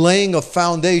was laying a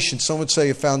foundation. Some would say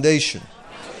a foundation.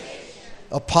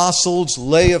 Apostles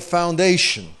lay a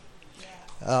foundation.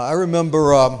 I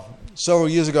remember several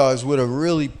years ago I was with a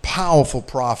really powerful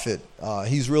prophet.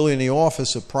 He's really in the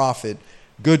office of prophet.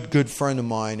 Good friend of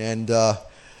mine. And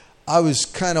I was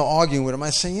kind of arguing with him. I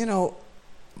said,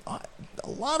 a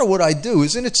lot of what I do,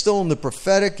 isn't it still in the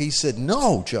prophetic? He said,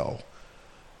 "No, Joe."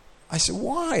 I said,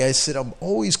 "Why?" I said, "I'm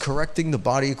always correcting the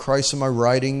body of Christ in my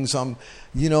writings. I'm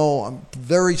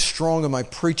very strong in my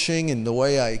preaching and the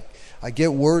way I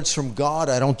get words from God.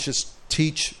 I don't just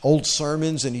teach old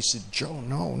sermons." And he said, "Joe,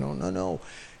 no.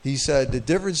 He said, "The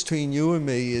difference between you and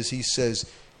me is," he says,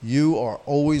 "you are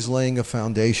always laying a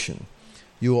foundation.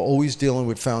 You are always dealing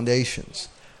with foundations."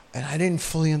 And I didn't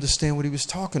fully understand what he was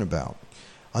talking about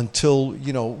until,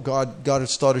 God had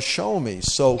started showing me.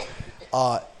 So,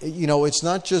 it's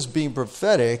not just being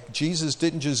prophetic. Jesus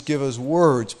didn't just give us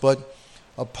words, but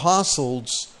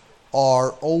apostles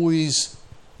are always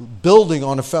building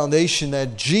on a foundation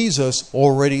that Jesus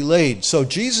already laid. So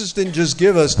Jesus didn't just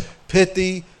give us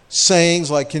pithy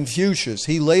sayings like Confucius.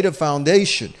 He laid a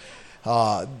foundation.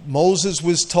 Moses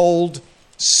was told,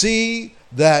 "See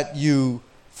that you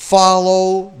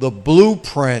follow the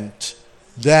blueprint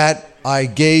that I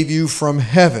gave you from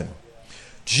heaven."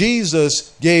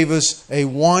 Jesus gave us a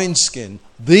wineskin,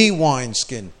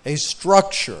 a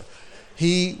structure.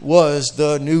 He was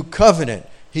the new covenant.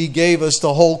 He gave us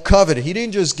the whole covenant. He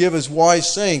didn't just give us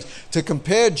wise sayings. To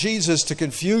compare Jesus to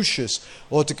Confucius,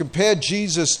 or to compare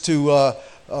Jesus to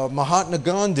Mahatma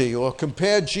Gandhi, or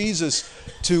compare Jesus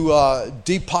to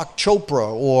Deepak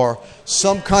Chopra, or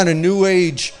some kind of New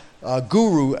Age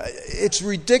guru, it's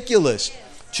ridiculous.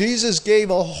 Jesus gave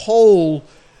a whole,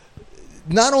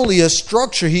 not only a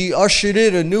structure, he ushered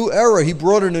in a new era. He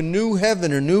brought in a new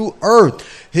heaven, a new earth.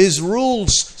 His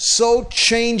rules so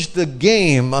changed the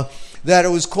game that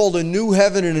it was called a new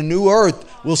heaven and a new earth.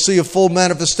 We'll see a full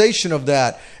manifestation of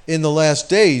that in the last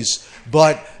days.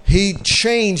 But he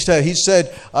changed that. He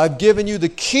said, "I've given you the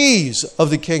keys of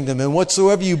the kingdom, and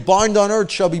whatsoever you bind on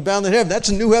earth shall be bound in heaven." That's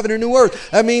a new heaven and a new earth.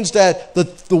 That means that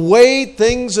the way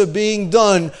things are being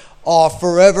done are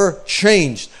forever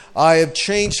changed. I have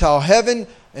changed how heaven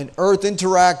and earth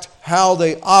interact, how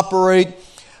they operate.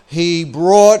 He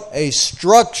brought a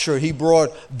structure. He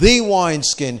brought the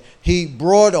wineskin. He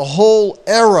brought a whole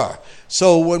era.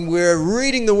 So when we're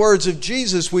reading the words of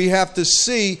Jesus, we have to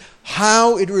see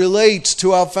how it relates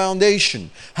to our foundation,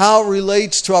 how it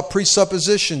relates to our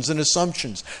presuppositions and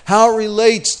assumptions, how it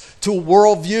relates to a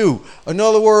worldview. In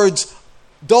other words,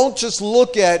 don't just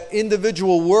look at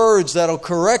individual words that'll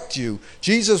correct you.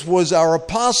 Jesus was our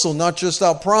apostle, not just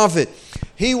our prophet.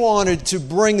 He wanted to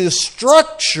bring the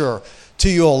structure to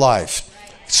your life,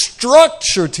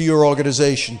 structure to your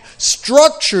organization,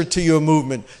 structure to your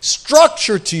movement,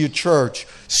 structure to your church,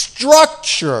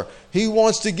 structure. He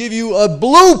wants to give you a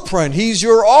blueprint. He's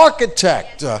your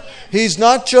architect. He's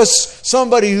not just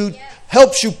somebody who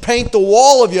helps you paint the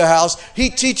wall of your house. He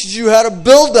teaches you how to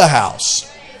build a house.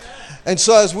 And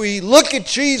so as we look at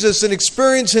Jesus and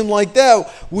experience Him like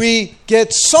that, we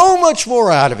get so much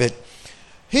more out of it.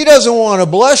 He doesn't want to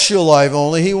bless your life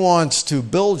only. He wants to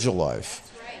build your life.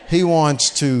 He wants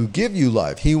to give you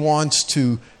life. He wants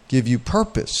to give you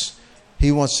purpose.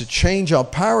 He wants to change our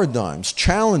paradigms,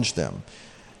 challenge them,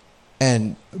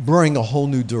 and bring a whole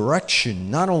new direction.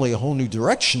 Not only a whole new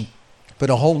direction, but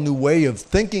a whole new way of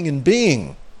thinking and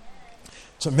being.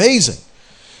 It's amazing.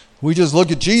 We just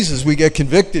look at Jesus, we get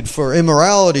convicted for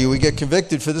immorality, we get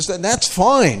convicted for this, and that's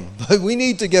fine. But we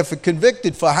need to get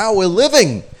convicted for how we're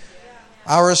living.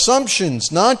 Our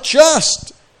assumptions, not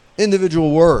just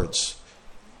individual words.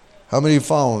 How many of you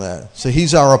follow that? So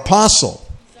He's our apostle.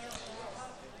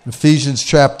 Hebrews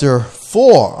chapter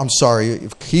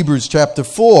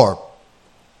 4.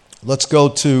 Let's go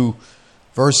to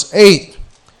verse 8.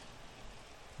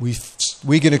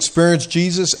 We can experience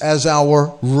Jesus as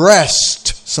our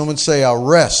rest. Someone say our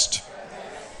rest.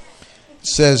 It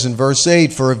says in verse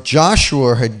 8, for if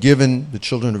Joshua had given the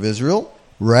children of Israel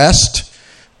rest,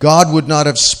 God would not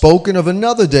have spoken of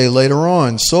another day later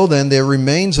on. So then there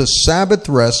remains a Sabbath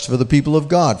rest for the people of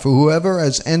God. For whoever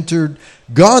has entered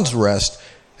God's rest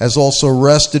has also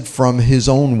rested from his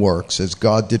own works, as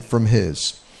God did from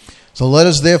His. So let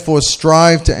us therefore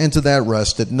strive to enter that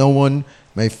rest, that no one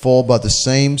may fall by the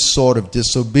same sort of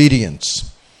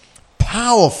disobedience.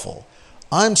 Powerful.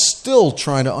 I'm still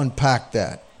trying to unpack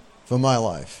that for my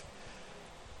life.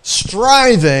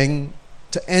 Striving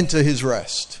to enter His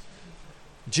rest.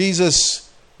 Jesus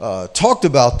talked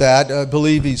about that. I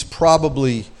believe He's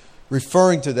probably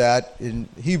referring to that in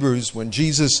Hebrews when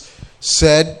Jesus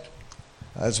said,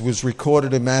 as was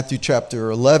recorded in Matthew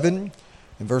chapter 11,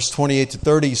 in verse 28 to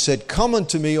 30, He said, come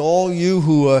unto me, all you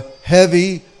who are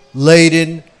heavy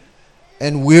laden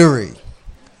and weary,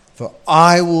 for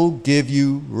I will give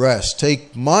you rest.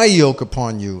 Take my yoke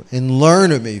upon you and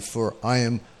learn of me, for I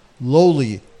am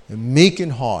lowly and meek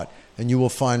in heart, and you will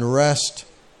find rest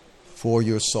for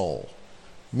your soul.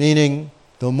 Meaning,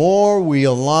 the more we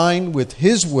align with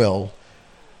His will,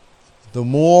 the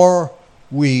more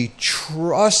we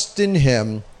trust in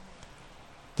Him,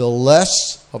 the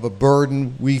less of a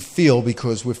burden we feel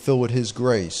because we're filled with His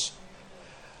grace.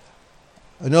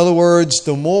 In other words,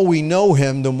 the more we know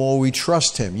Him, the more we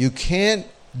trust Him. You can't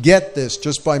get this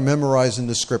just by memorizing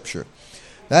the Scripture.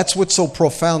 That's what's so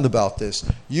profound about this.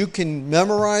 You can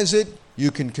memorize it, you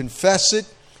can confess it,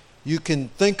 you can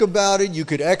think about it, you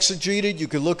could exegete it, you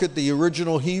could look at the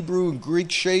original Hebrew and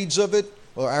Greek shades of it,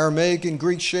 or Aramaic and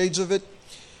Greek shades of it.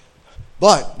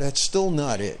 But that's still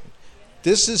not it.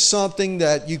 This is something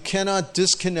that you cannot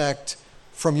disconnect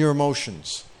from your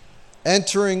emotions.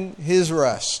 Entering His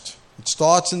rest. It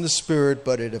starts in the spirit,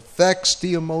 but it affects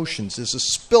the emotions. There's a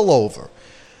spillover.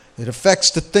 It affects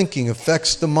the thinking,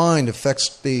 affects the mind,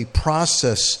 affects the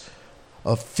process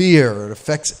of fear. It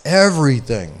affects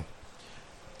everything.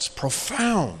 It's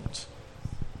profound.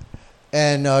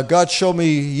 And God showed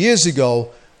me years ago,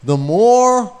 the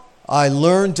more I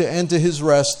learn to enter His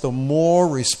rest, the more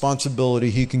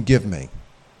responsibility He can give me.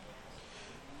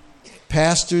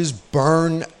 Pastors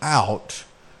burn out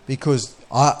because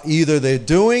either they're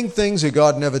doing things that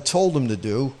God never told them to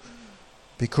do,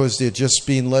 because they're just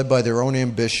being led by their own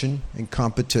ambition and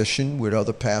competition with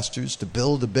other pastors to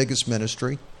build the biggest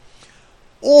ministry,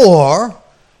 or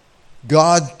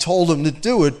God told them to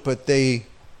do it, but they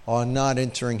are not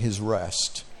entering His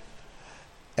rest.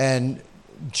 And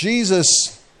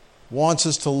Jesus wants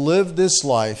us to live this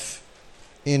life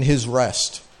in His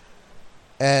rest.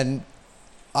 And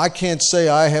I can't say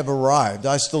I have arrived.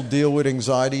 I still deal with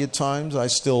anxiety at times. I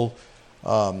still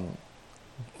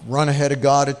run ahead of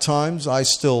God at times. I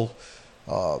still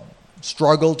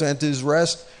struggle to enter His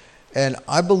rest. And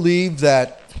I believe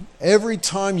that every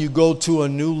time you go to a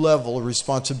new level of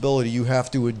responsibility, you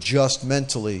have to adjust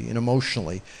mentally and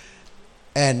emotionally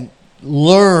and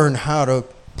learn how to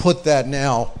put that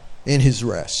now in His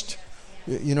rest.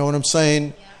 You know what I'm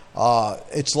saying?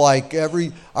 It's like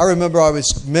I remember I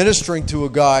was ministering to a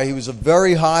guy. He was a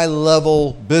very high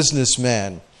level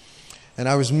businessman, and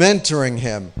I was mentoring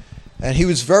him. And he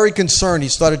was very concerned. He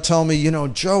started telling me,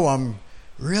 Joe,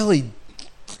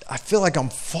 I feel like I'm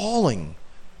falling.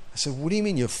 I said, what do you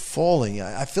mean you're falling?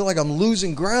 I feel like I'm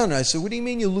losing ground. And I said, what do you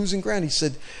mean you're losing ground? He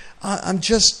said, I'm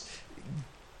just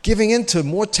giving into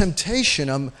more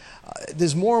temptation.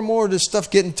 There's more and more of this stuff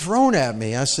getting thrown at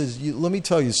me. I said, let me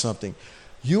tell you something.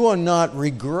 You are not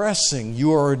regressing.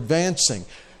 You are advancing.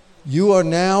 You are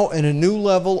now in a new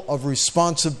level of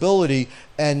responsibility,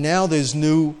 and now there's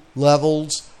new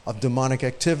levels of demonic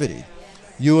activity.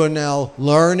 You are now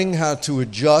learning how to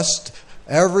adjust.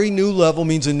 Every new level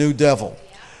means a new devil.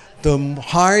 The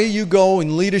higher you go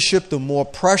in leadership, the more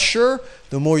pressure,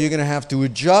 the more you're going to have to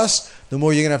adjust, the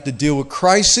more you're going to have to deal with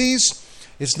crises.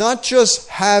 It's not just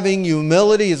having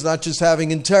humility, it's not just having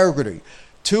integrity.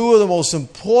 Two of the most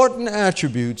important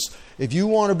attributes, if you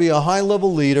want to be a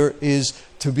high-level leader, is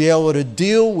to be able to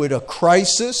deal with a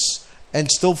crisis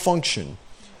and still function.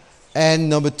 And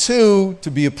number two, to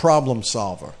be a problem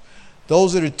solver.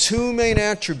 Those are the two main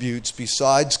attributes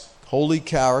besides holy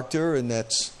character, and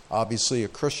that's obviously a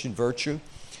Christian virtue.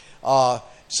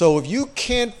 So if you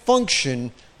can't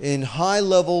function in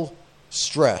high-level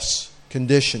stress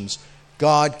conditions,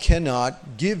 God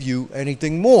cannot give you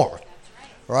anything more.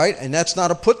 Right? And that's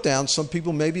not a put down. Some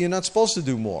people, maybe you're not supposed to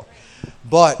do more.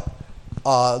 But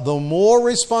the more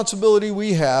responsibility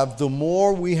we have, the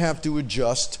more we have to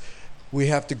adjust. We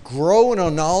have to grow in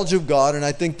our knowledge of God. And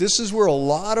I think this is where a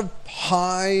lot of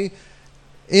high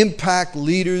impact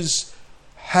leaders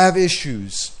have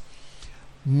issues.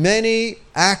 Many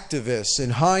activists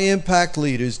and high impact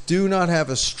leaders do not have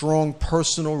a strong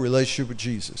personal relationship with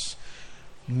Jesus.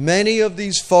 Many of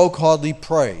these folk hardly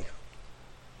pray.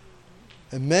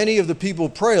 And many of the people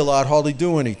who pray a lot hardly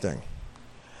do anything.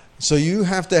 So you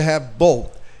have to have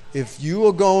both. If you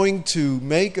are going to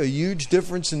make a huge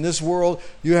difference in this world,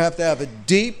 you have to have a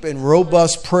deep and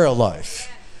robust prayer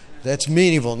life. That's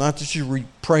meaningful. Not that you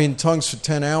pray in tongues for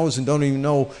 10 hours and don't even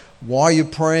know why you're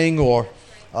praying, or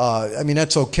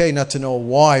that's okay not to know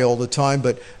why all the time,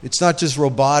 but it's not just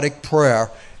robotic prayer.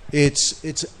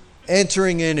 It's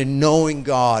entering in and knowing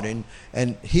God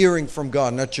and hearing from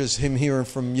God, not just Him hearing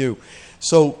from you.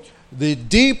 So the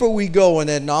deeper we go in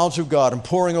that knowledge of God and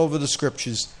poring over the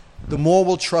Scriptures, the more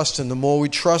we'll trust Him. The more we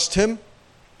trust Him,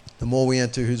 the more we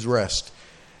enter His rest,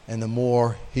 and the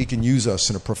more He can use us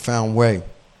in a profound way.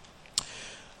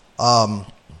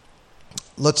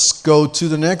 Let's go to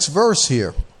the next verse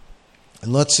here.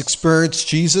 And let's experience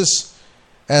Jesus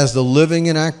as the living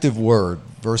and active Word.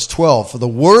 Verse 12, for the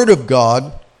Word of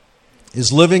God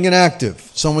is living and active.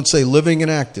 Someone say living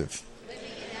and active.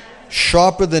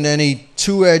 Sharper than any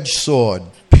two-edged sword,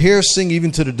 piercing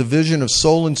even to the division of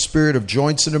soul and spirit, of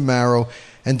joints and of marrow,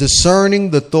 and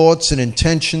discerning the thoughts and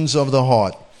intentions of the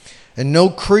heart. And no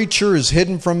creature is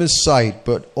hidden from His sight,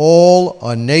 but all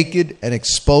are naked and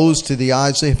exposed to the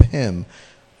eyes of Him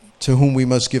to whom we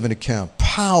must give an account.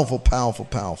 Powerful, powerful,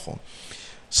 powerful.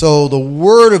 So the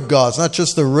Word of God is not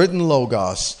just the written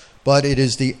Logos, but it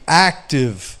is the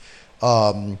active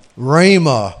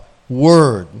Rhema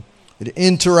Word. It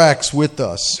interacts with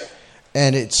us.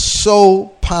 And it's so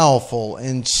powerful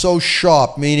and so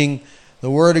sharp, meaning the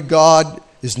Word of God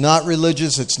is not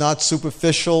religious, it's not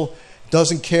superficial,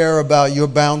 doesn't care about your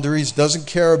boundaries, doesn't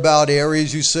care about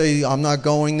areas you say, I'm not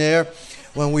going there.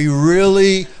 When we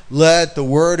really let the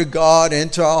Word of God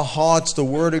enter our hearts, the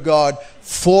Word of God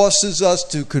forces us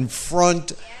to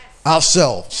confront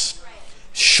ourselves.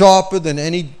 Sharper than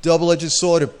any double-edged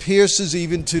sword, it pierces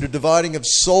even to the dividing of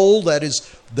soul. That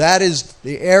is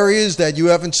the areas that you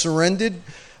haven't surrendered.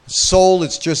 Soul,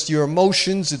 it's just your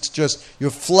emotions, it's just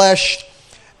your flesh,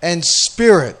 and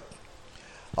spirit.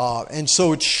 And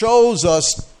so it shows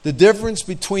us the difference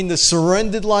between the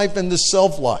surrendered life and the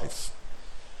self-life.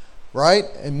 Right?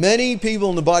 And many people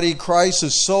in the body of Christ are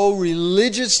so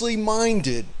religiously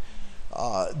minded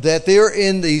that they're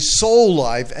in the soul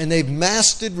life and they've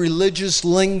mastered religious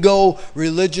lingo,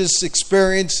 religious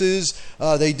experiences.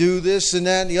 They do this and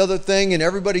that and the other thing, and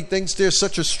everybody thinks they're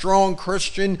such a strong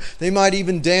Christian. They might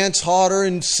even dance harder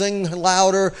and sing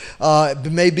louder. They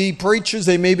may be preachers,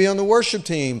 they may be on the worship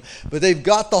team, but they've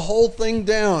got the whole thing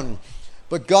down.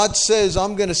 But God says,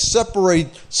 I'm going to separate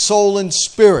soul and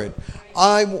spirit.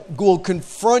 I will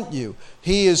confront you.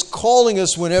 He is calling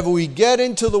us whenever we get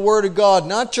into the Word of God,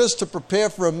 not just to prepare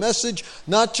for a message,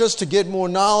 not just to get more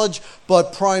knowledge,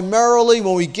 but primarily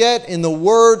when we get in the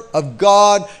Word of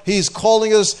God, He's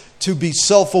calling us to be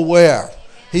self-aware.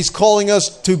 He's calling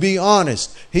us to be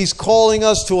honest. He's calling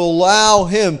us to allow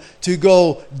Him to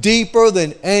go deeper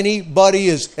than anybody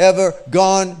has ever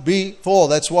gone before.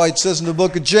 That's why it says in the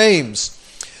book of James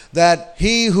that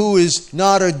he who is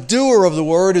not a doer of the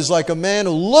word is like a man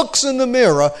who looks in the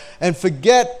mirror and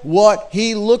forget what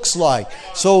he looks like.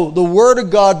 So the word of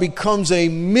God becomes a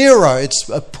mirror. It's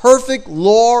a perfect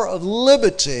law of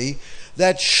liberty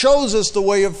that shows us the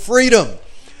way of freedom.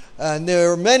 And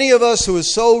there are many of us who are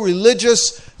so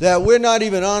religious that we're not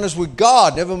even honest with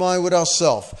God, never mind with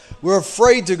ourselves. We're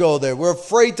afraid to go there. We're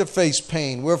afraid to face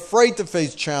pain. We're afraid to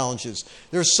face challenges.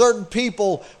 There are certain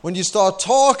people, when you start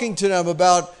talking to them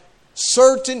about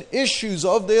certain issues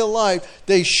of their life,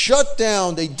 they shut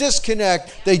down, they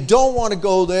disconnect, they don't want to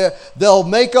go there. They'll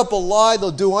make up a lie.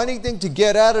 They'll do anything to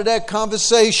get out of that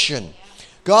conversation.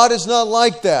 God is not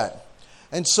like that.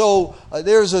 And so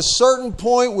there's a certain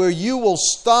point where you will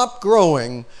stop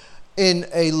growing in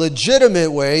a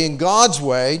legitimate way, in God's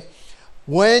way,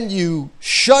 when you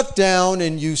shut down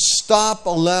and you stop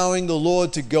allowing the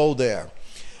Lord to go there.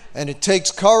 And it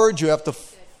takes courage. You have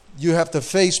to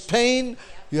face pain.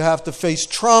 You have to face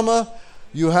trauma.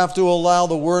 You have to allow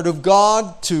the Word of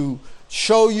God to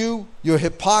show you your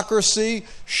hypocrisy,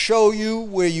 show you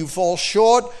where you fall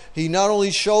short. He not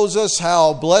only shows us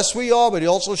how blessed we are, but he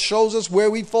also shows us where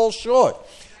we fall short.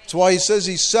 That's why he says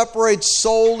he separates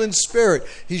soul and spirit.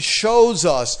 He shows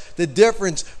us the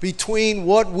difference between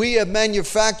what we have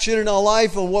manufactured in our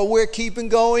life and what we're keeping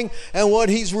going and what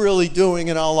he's really doing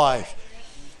in our life.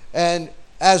 And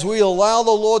as we allow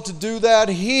the Lord to do that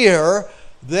here,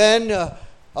 then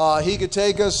he could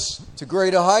take us to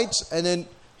greater heights, and then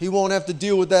he won't have to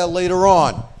deal with that later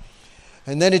on.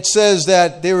 And then it says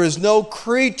that there is no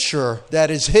creature that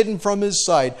is hidden from his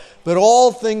sight, but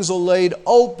all things are laid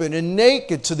open and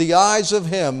naked to the eyes of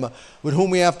him with whom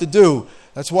we have to do.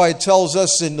 That's why it tells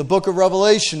us in the book of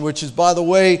Revelation, which is, by the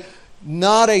way,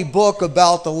 not a book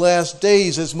about the last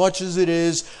days as much as it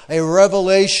is a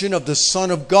revelation of the Son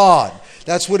of God.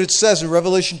 That's what it says in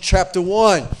Revelation chapter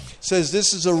 1. It says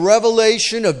this is a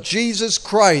revelation of Jesus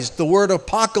Christ. The word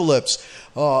apocalypse,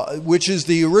 which is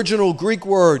the original Greek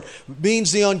word,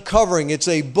 means the uncovering. It's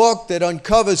a book that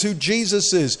uncovers who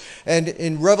Jesus is. And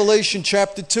in Revelation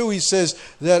chapter 2, he says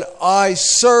that I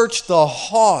search the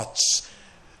hearts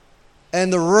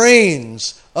and the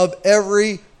reins of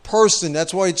every person.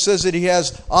 That's why it says that he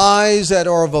has eyes that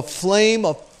are of a flame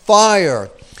of fire.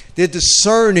 They're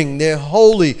discerning, they're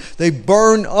holy, they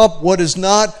burn up what is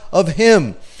not of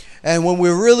him. And when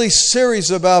we're really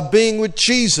serious about being with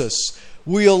Jesus,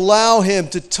 we allow him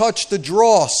to touch the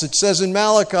dross. It says in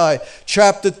Malachi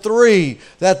chapter 3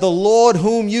 that the Lord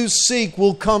whom you seek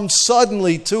will come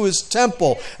suddenly to his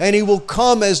temple, and he will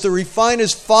come as the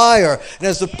refiner's fire and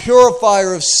as the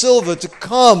purifier of silver to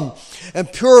come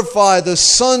and purify the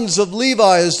sons of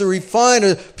Levi as the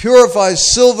refiner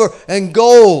purifies silver and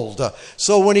gold.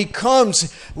 So when he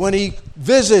comes, when he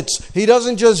visits, he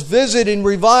doesn't just visit in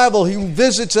revival, he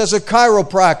visits as a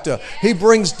chiropractor. He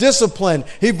brings discipline,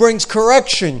 he brings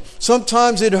correction.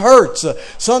 Sometimes it hurts,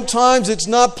 sometimes it's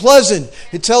not pleasant.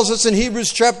 It tells us in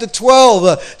Hebrews chapter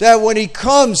 12 that when he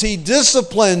comes, he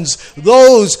disciplines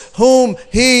those whom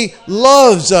he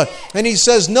loves. And he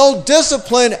says, no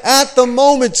discipline at the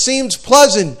moment seems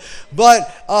pleasant,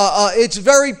 but it's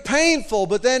very painful,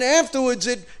 but then afterwards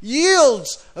it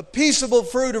yields a peaceable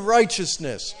fruit of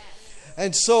righteousness.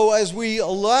 And so as we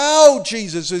allow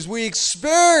Jesus, as we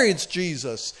experience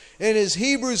Jesus in his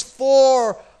Hebrews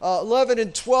 4, 11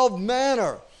 and 12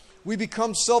 manner, we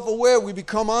become self-aware, we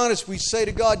become honest, we say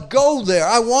to God, go there,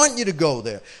 I want you to go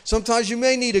there. Sometimes you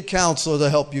may need a counselor to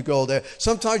help you go there.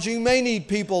 Sometimes you may need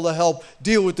people to help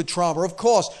deal with the trauma. Of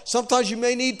course, sometimes you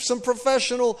may need some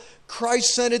professional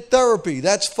Christ-centered therapy.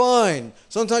 That's fine.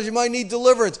 Sometimes you might need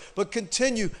deliverance, but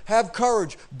continue, have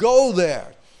courage, go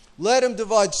there. Let him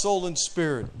divide soul and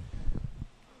spirit.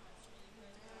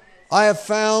 I have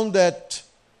found that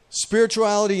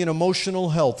spirituality and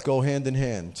emotional health go hand in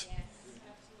hand.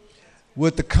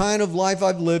 With the kind of life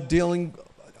I've lived,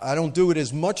 I don't do it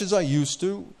as much as I used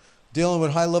to, dealing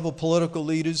with high-level political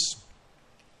leaders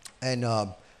and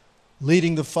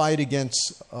leading the fight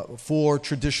for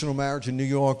traditional marriage in New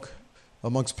York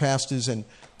amongst pastors and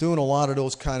doing a lot of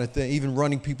those kind of things, even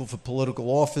running people for political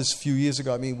office a few years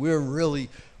ago. I mean, we're really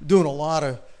doing a lot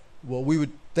of what we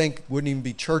would think wouldn't even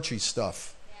be churchy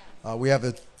stuff. We have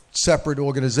a separate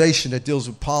organization that deals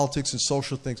with politics and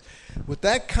social things. With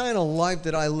that kind of life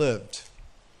that I lived,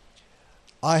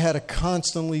 I had to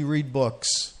constantly read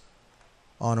books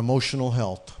on emotional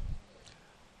health,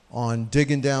 on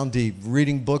digging down deep,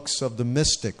 reading books of the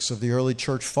mystics, of the early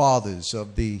church fathers,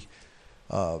 of the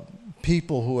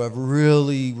people who have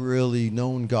really, really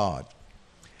known God.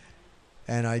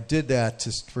 And I did that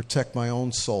to protect my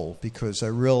own soul because I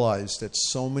realized that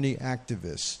so many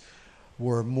activists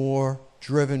were more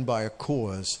driven by a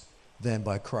cause than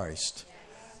by Christ.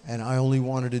 And I only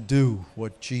wanted to do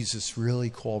what Jesus really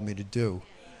called me to do.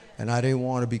 And I didn't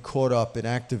want to be caught up in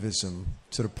activism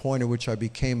to the point at which I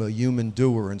became a human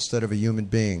doer instead of a human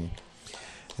being.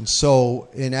 And so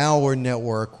in our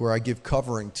network, where I give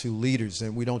covering to leaders,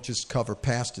 and we don't just cover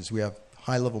pastors, we have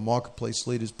high-level marketplace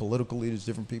leaders, political leaders,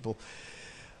 different people.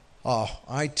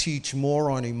 I teach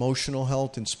more on emotional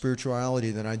health and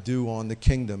spirituality than I do on the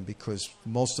kingdom, because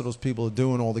most of those people are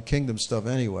doing all the kingdom stuff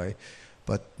anyway.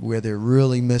 But where they're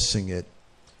really missing it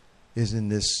is in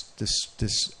this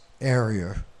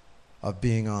area of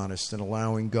being honest and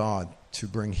allowing God to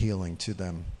bring healing to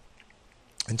them.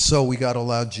 And so we got to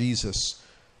allow Jesus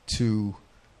to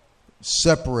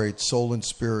separate soul and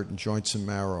spirit and joints and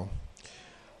marrow.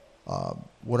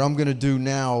 What I'm going to do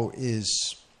now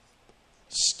is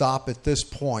stop at this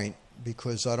point,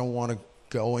 because I don't want to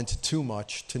go into too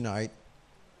much tonight.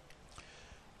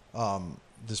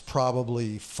 There's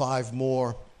probably 5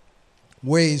 more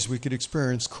ways we could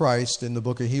experience Christ in the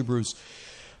book of Hebrews.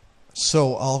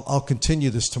 So I'll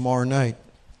continue this tomorrow night,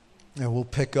 and we'll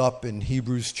pick up in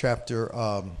Hebrews chapter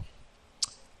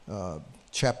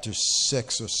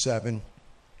 6 or 7,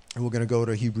 and we're going to go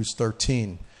to Hebrews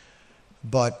 13.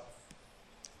 But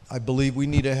I believe we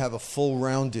need to have a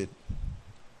full-rounded,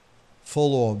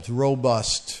 full-orbed,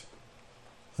 robust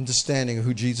understanding of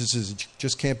who Jesus is. It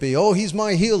just can't be, oh, he's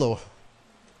my healer,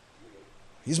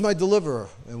 he's my deliverer,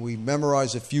 and we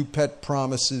memorize a few pet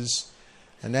promises,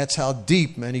 and that's how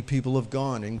deep many people have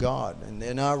gone in God, and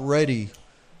they're not ready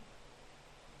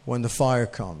when the fire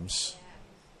comes.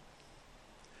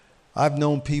 I've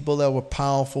known people that were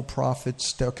powerful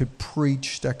prophets, that could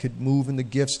preach, that could move in the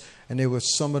gifts, and they were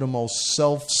some of the most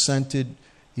self-centered,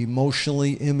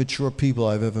 emotionally immature people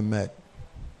I've ever met.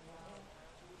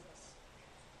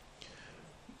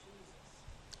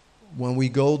 When we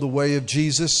go the way of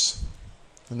Jesus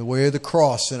and the way of the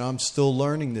cross, and I'm still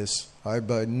learning this, I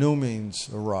by no means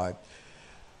arrived.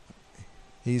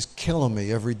 He's killing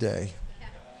me every day.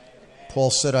 Paul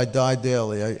said, I die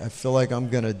daily. I feel like I'm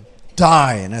going to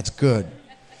die, and that's good.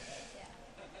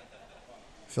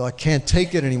 I feel I can't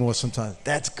take it anymore sometimes.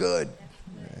 That's good.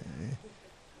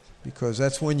 Because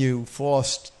that's when you're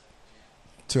forced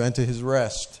to enter his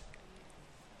rest.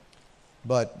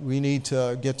 But we need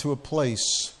to get to a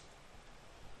place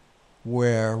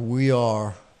where we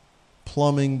are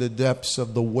plumbing the depths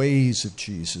of the ways of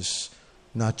Jesus,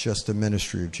 not just the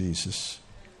ministry of Jesus.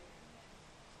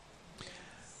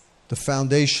 The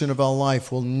foundation of our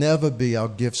life will never be our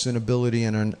gifts and ability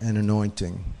and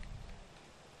anointing.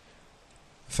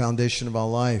 The foundation of our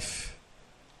life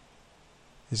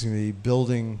is going to be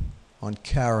building on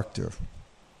character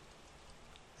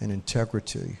and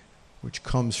integrity, which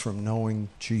comes from knowing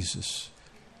Jesus,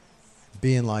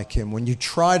 being like him. When you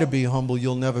try to be humble,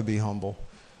 you'll never be humble.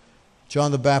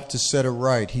 John the Baptist said it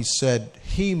right. He said,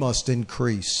 he must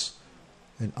increase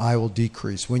and I will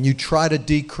decrease. When you try to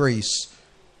decrease,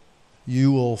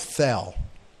 you will fail.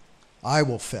 I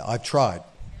will fail. I've tried.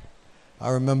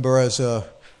 I remember as a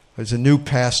new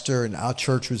pastor, and our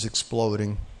church was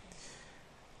exploding,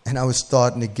 and I was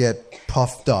starting to get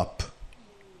puffed up.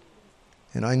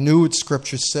 And I knew what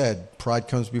Scripture said, pride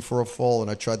comes before a fall,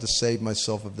 and I tried to save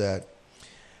myself of that.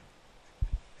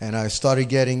 And I started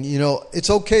getting, it's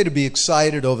okay to be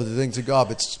excited over the things of God,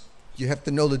 but you have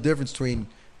to know the difference between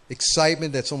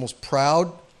excitement that's almost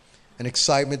proud and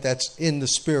excitement that's in the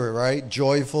Spirit, right?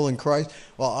 Joyful in Christ.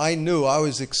 Well, I knew I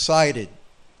was excited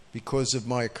because of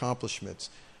my accomplishments.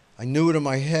 I knew it in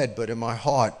my head, but in my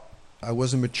heart, I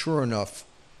wasn't mature enough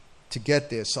to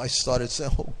get there. So I started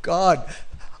saying, oh, God,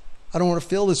 I don't want to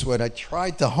feel this way. And I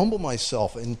tried to humble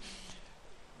myself. And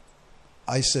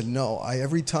I said, no.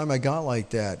 Every time I got like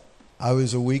that, I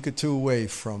was a week or two away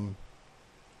from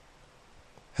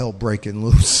hell breaking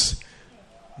loose,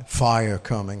 fire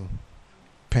coming,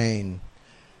 pain.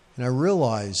 And I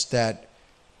realized that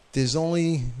there's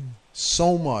only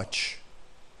so much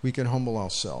we can humble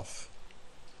ourselves.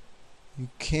 You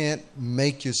can't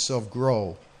make yourself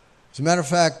grow. As a matter of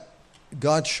fact,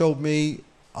 God showed me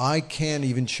I can't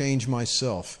even change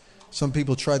myself. Some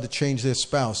people tried to change their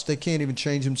spouse. They can't even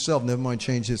change themselves, never mind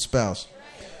change their spouse.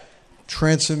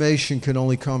 Transformation can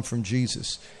only come from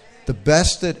Jesus. The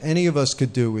best that any of us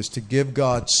could do is to give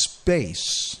God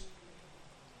space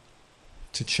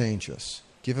to change us.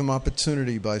 Give him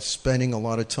opportunity by spending a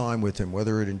lot of time with him,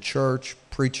 whether it's in church,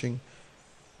 preaching,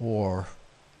 or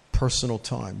personal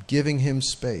time. Giving him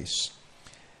space.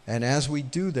 And as we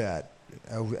do that,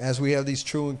 as we have these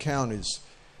true encounters,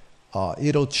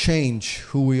 it'll change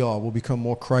who we are. We'll become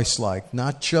more Christ-like,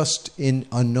 not just in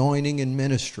anointing and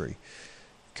ministry.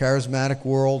 Charismatic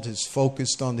world is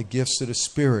focused on the gifts of the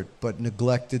Spirit, but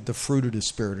neglected the fruit of the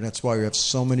Spirit. And that's why we have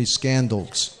so many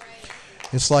scandals.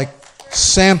 It's like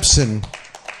Samson,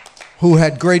 who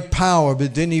had great power,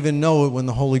 but didn't even know it when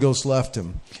the Holy Ghost left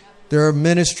him. There are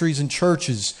ministries and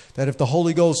churches that if the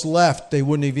Holy Ghost left, they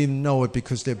wouldn't even know it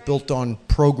because they're built on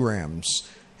programs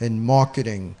and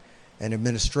marketing and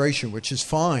administration, which is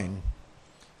fine.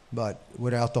 But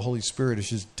without the Holy Spirit, it's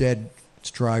just dead,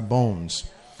 it's dry bones.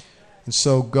 And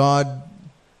so God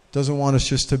doesn't want us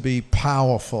just to be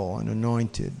powerful and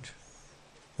anointed.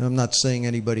 And I'm not saying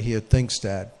anybody here thinks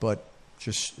that, but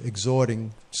just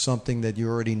exhorting something that you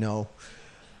already know.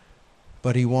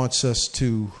 But He wants us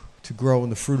to grow in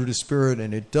the fruit of the Spirit,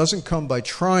 and it doesn't come by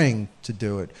trying to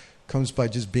do it. It comes by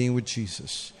just being with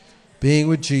Jesus. Being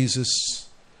with Jesus,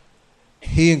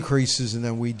 He increases and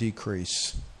then we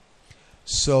decrease.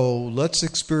 So let's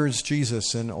experience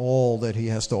Jesus and all that He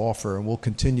has to offer, and we'll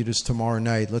continue this tomorrow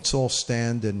night. Let's all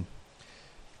stand and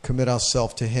commit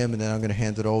ourselves to Him, and then I'm going to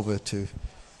hand it over to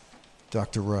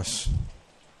Dr. Russ.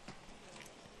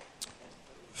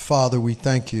 Father, we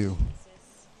thank You.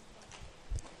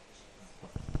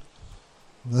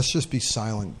 Let's just be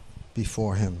silent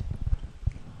before Him.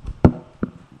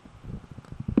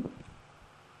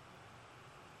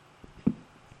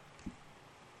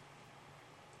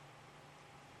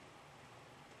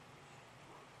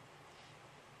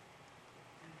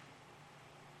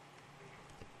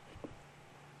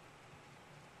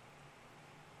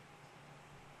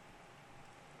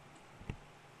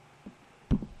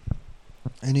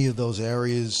 Any of those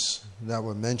areas that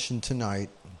were mentioned tonight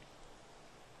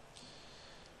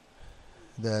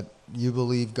that you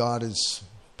believe God is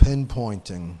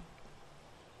pinpointing,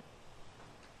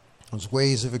 those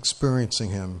ways of experiencing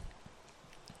Him,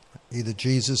 either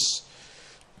Jesus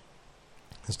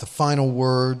as the final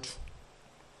word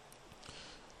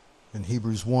in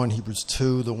Hebrews 1, Hebrews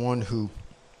 2, the one who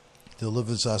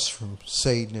delivers us from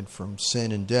Satan and from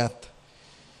sin and death.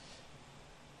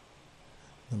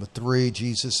 Number 3,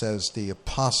 Jesus as the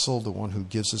apostle, the one who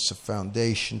gives us a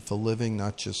foundation for living,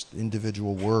 not just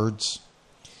individual words.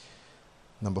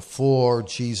 Number 4,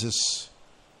 Jesus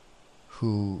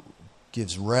who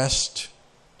gives rest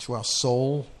to our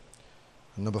soul.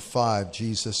 And number 5,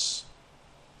 Jesus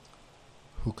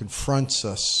who confronts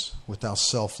us with our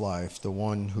self-life, the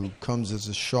one who comes as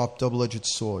a sharp double-edged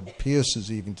sword, pierces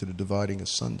even to the dividing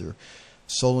asunder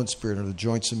soul and spirit and the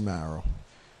joints and marrow.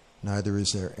 Neither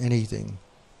is there anything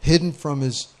hidden from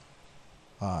His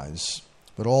eyes,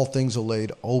 but all things are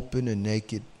laid open and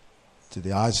naked to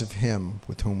the eyes of Him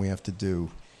with whom we have to do,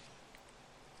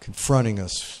 confronting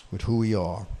us with who we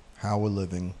are, how we're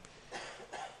living,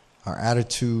 our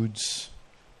attitudes,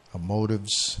 our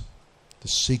motives, the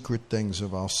secret things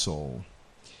of our soul.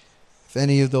 If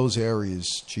any of those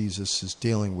areas Jesus is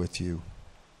dealing with you,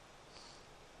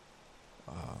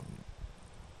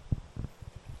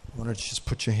 why don't you just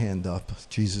put your hand up?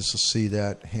 Jesus will see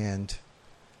that hand.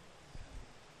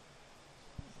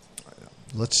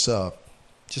 Let's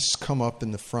just come up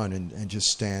in the front and just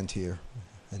stand here.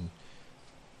 And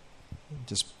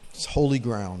just, it's holy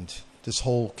ground. This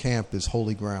whole camp is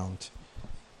holy ground.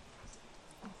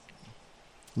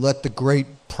 Let the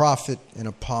great prophet and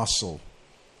apostle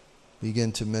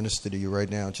begin to minister to you right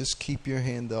now. Just keep your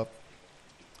hand up.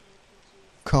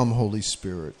 Come, Holy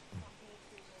Spirit.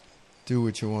 Do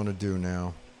what you want to do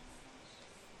now.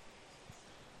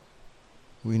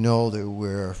 We know that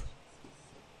we're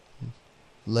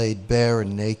laid bare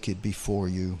and naked before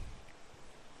You.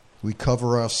 We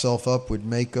cover ourselves up with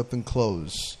makeup and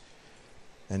clothes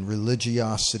and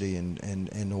religiosity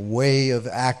and a way of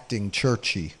acting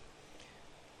churchy.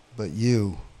 But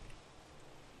You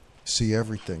see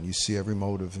everything. You see every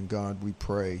motive. And God, we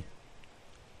pray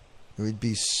we'd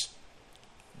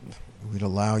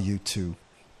allow You to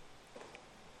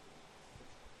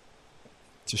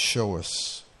show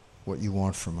us what You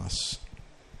want from us.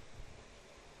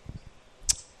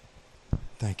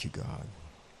 Thank You, God.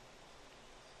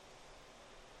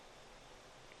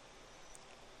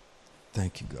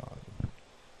 Thank You, God.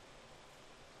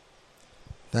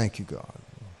 Thank You, God.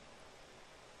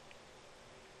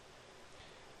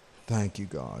 Thank You,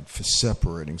 God, for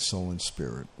separating soul and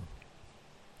spirit,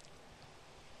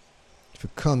 for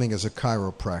coming as a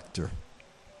chiropractor.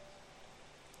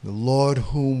 The Lord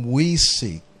whom we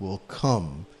seek will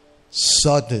come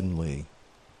suddenly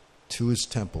to His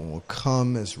temple, will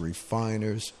come as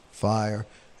refiners, fire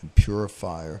and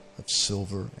purifier of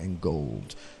silver and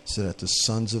gold, so that the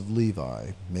sons of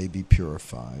Levi may be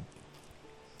purified.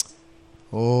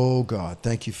 Oh God,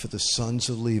 thank You for the sons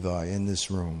of Levi in this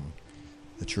room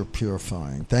that You're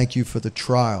purifying. Thank You for the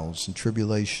trials and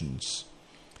tribulations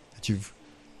that you've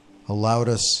allowed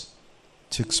us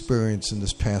to experience in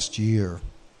this past year.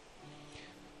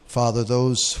 Father,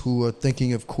 those who are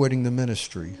thinking of quitting the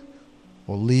ministry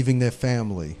or leaving their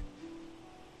family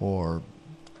or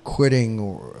quitting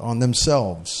on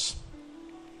themselves,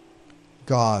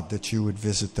 God, that you would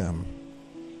visit them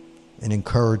in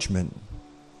encouragement.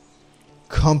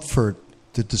 Comfort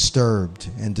the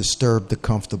disturbed and disturb the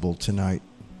comfortable tonight.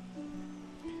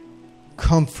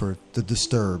 Comfort the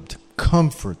disturbed.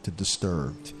 Comfort the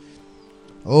disturbed.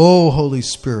 Oh, Holy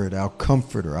Spirit, our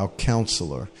comforter, our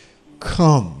counselor,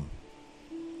 come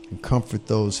and comfort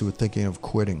those who are thinking of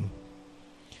quitting.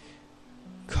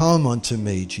 Come unto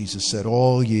me, Jesus said,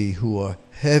 all ye who are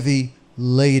heavy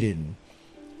laden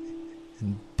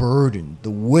and burdened.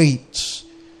 The weights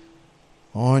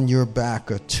on your back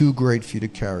are too great for you to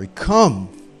carry. Come,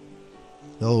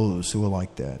 those who are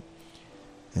like that,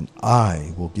 and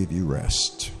I will give you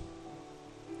rest.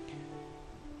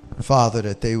 Father,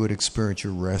 that they would experience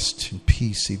your rest and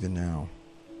peace even now.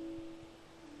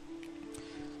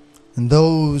 And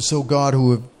those, oh God,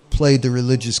 who have played the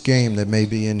religious game that may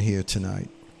be in here tonight,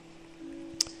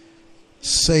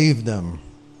 save them.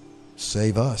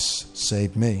 Save us.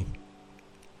 Save me.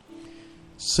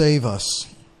 Save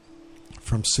us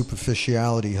from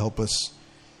superficiality. Help us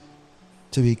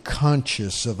to be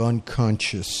conscious of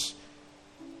unconscious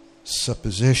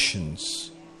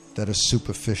suppositions that are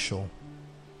superficial,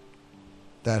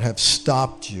 that have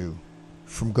stopped you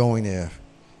from going there.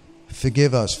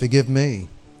 Forgive us, forgive me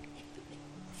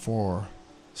for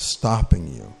stopping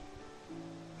you,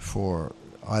 for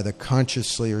either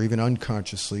consciously or even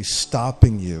unconsciously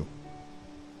stopping you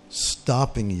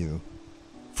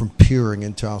from peering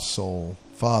into our soul.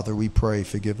 Father, we pray,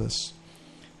 forgive us,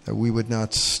 that we would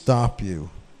not stop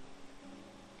you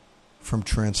from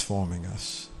transforming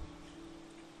us.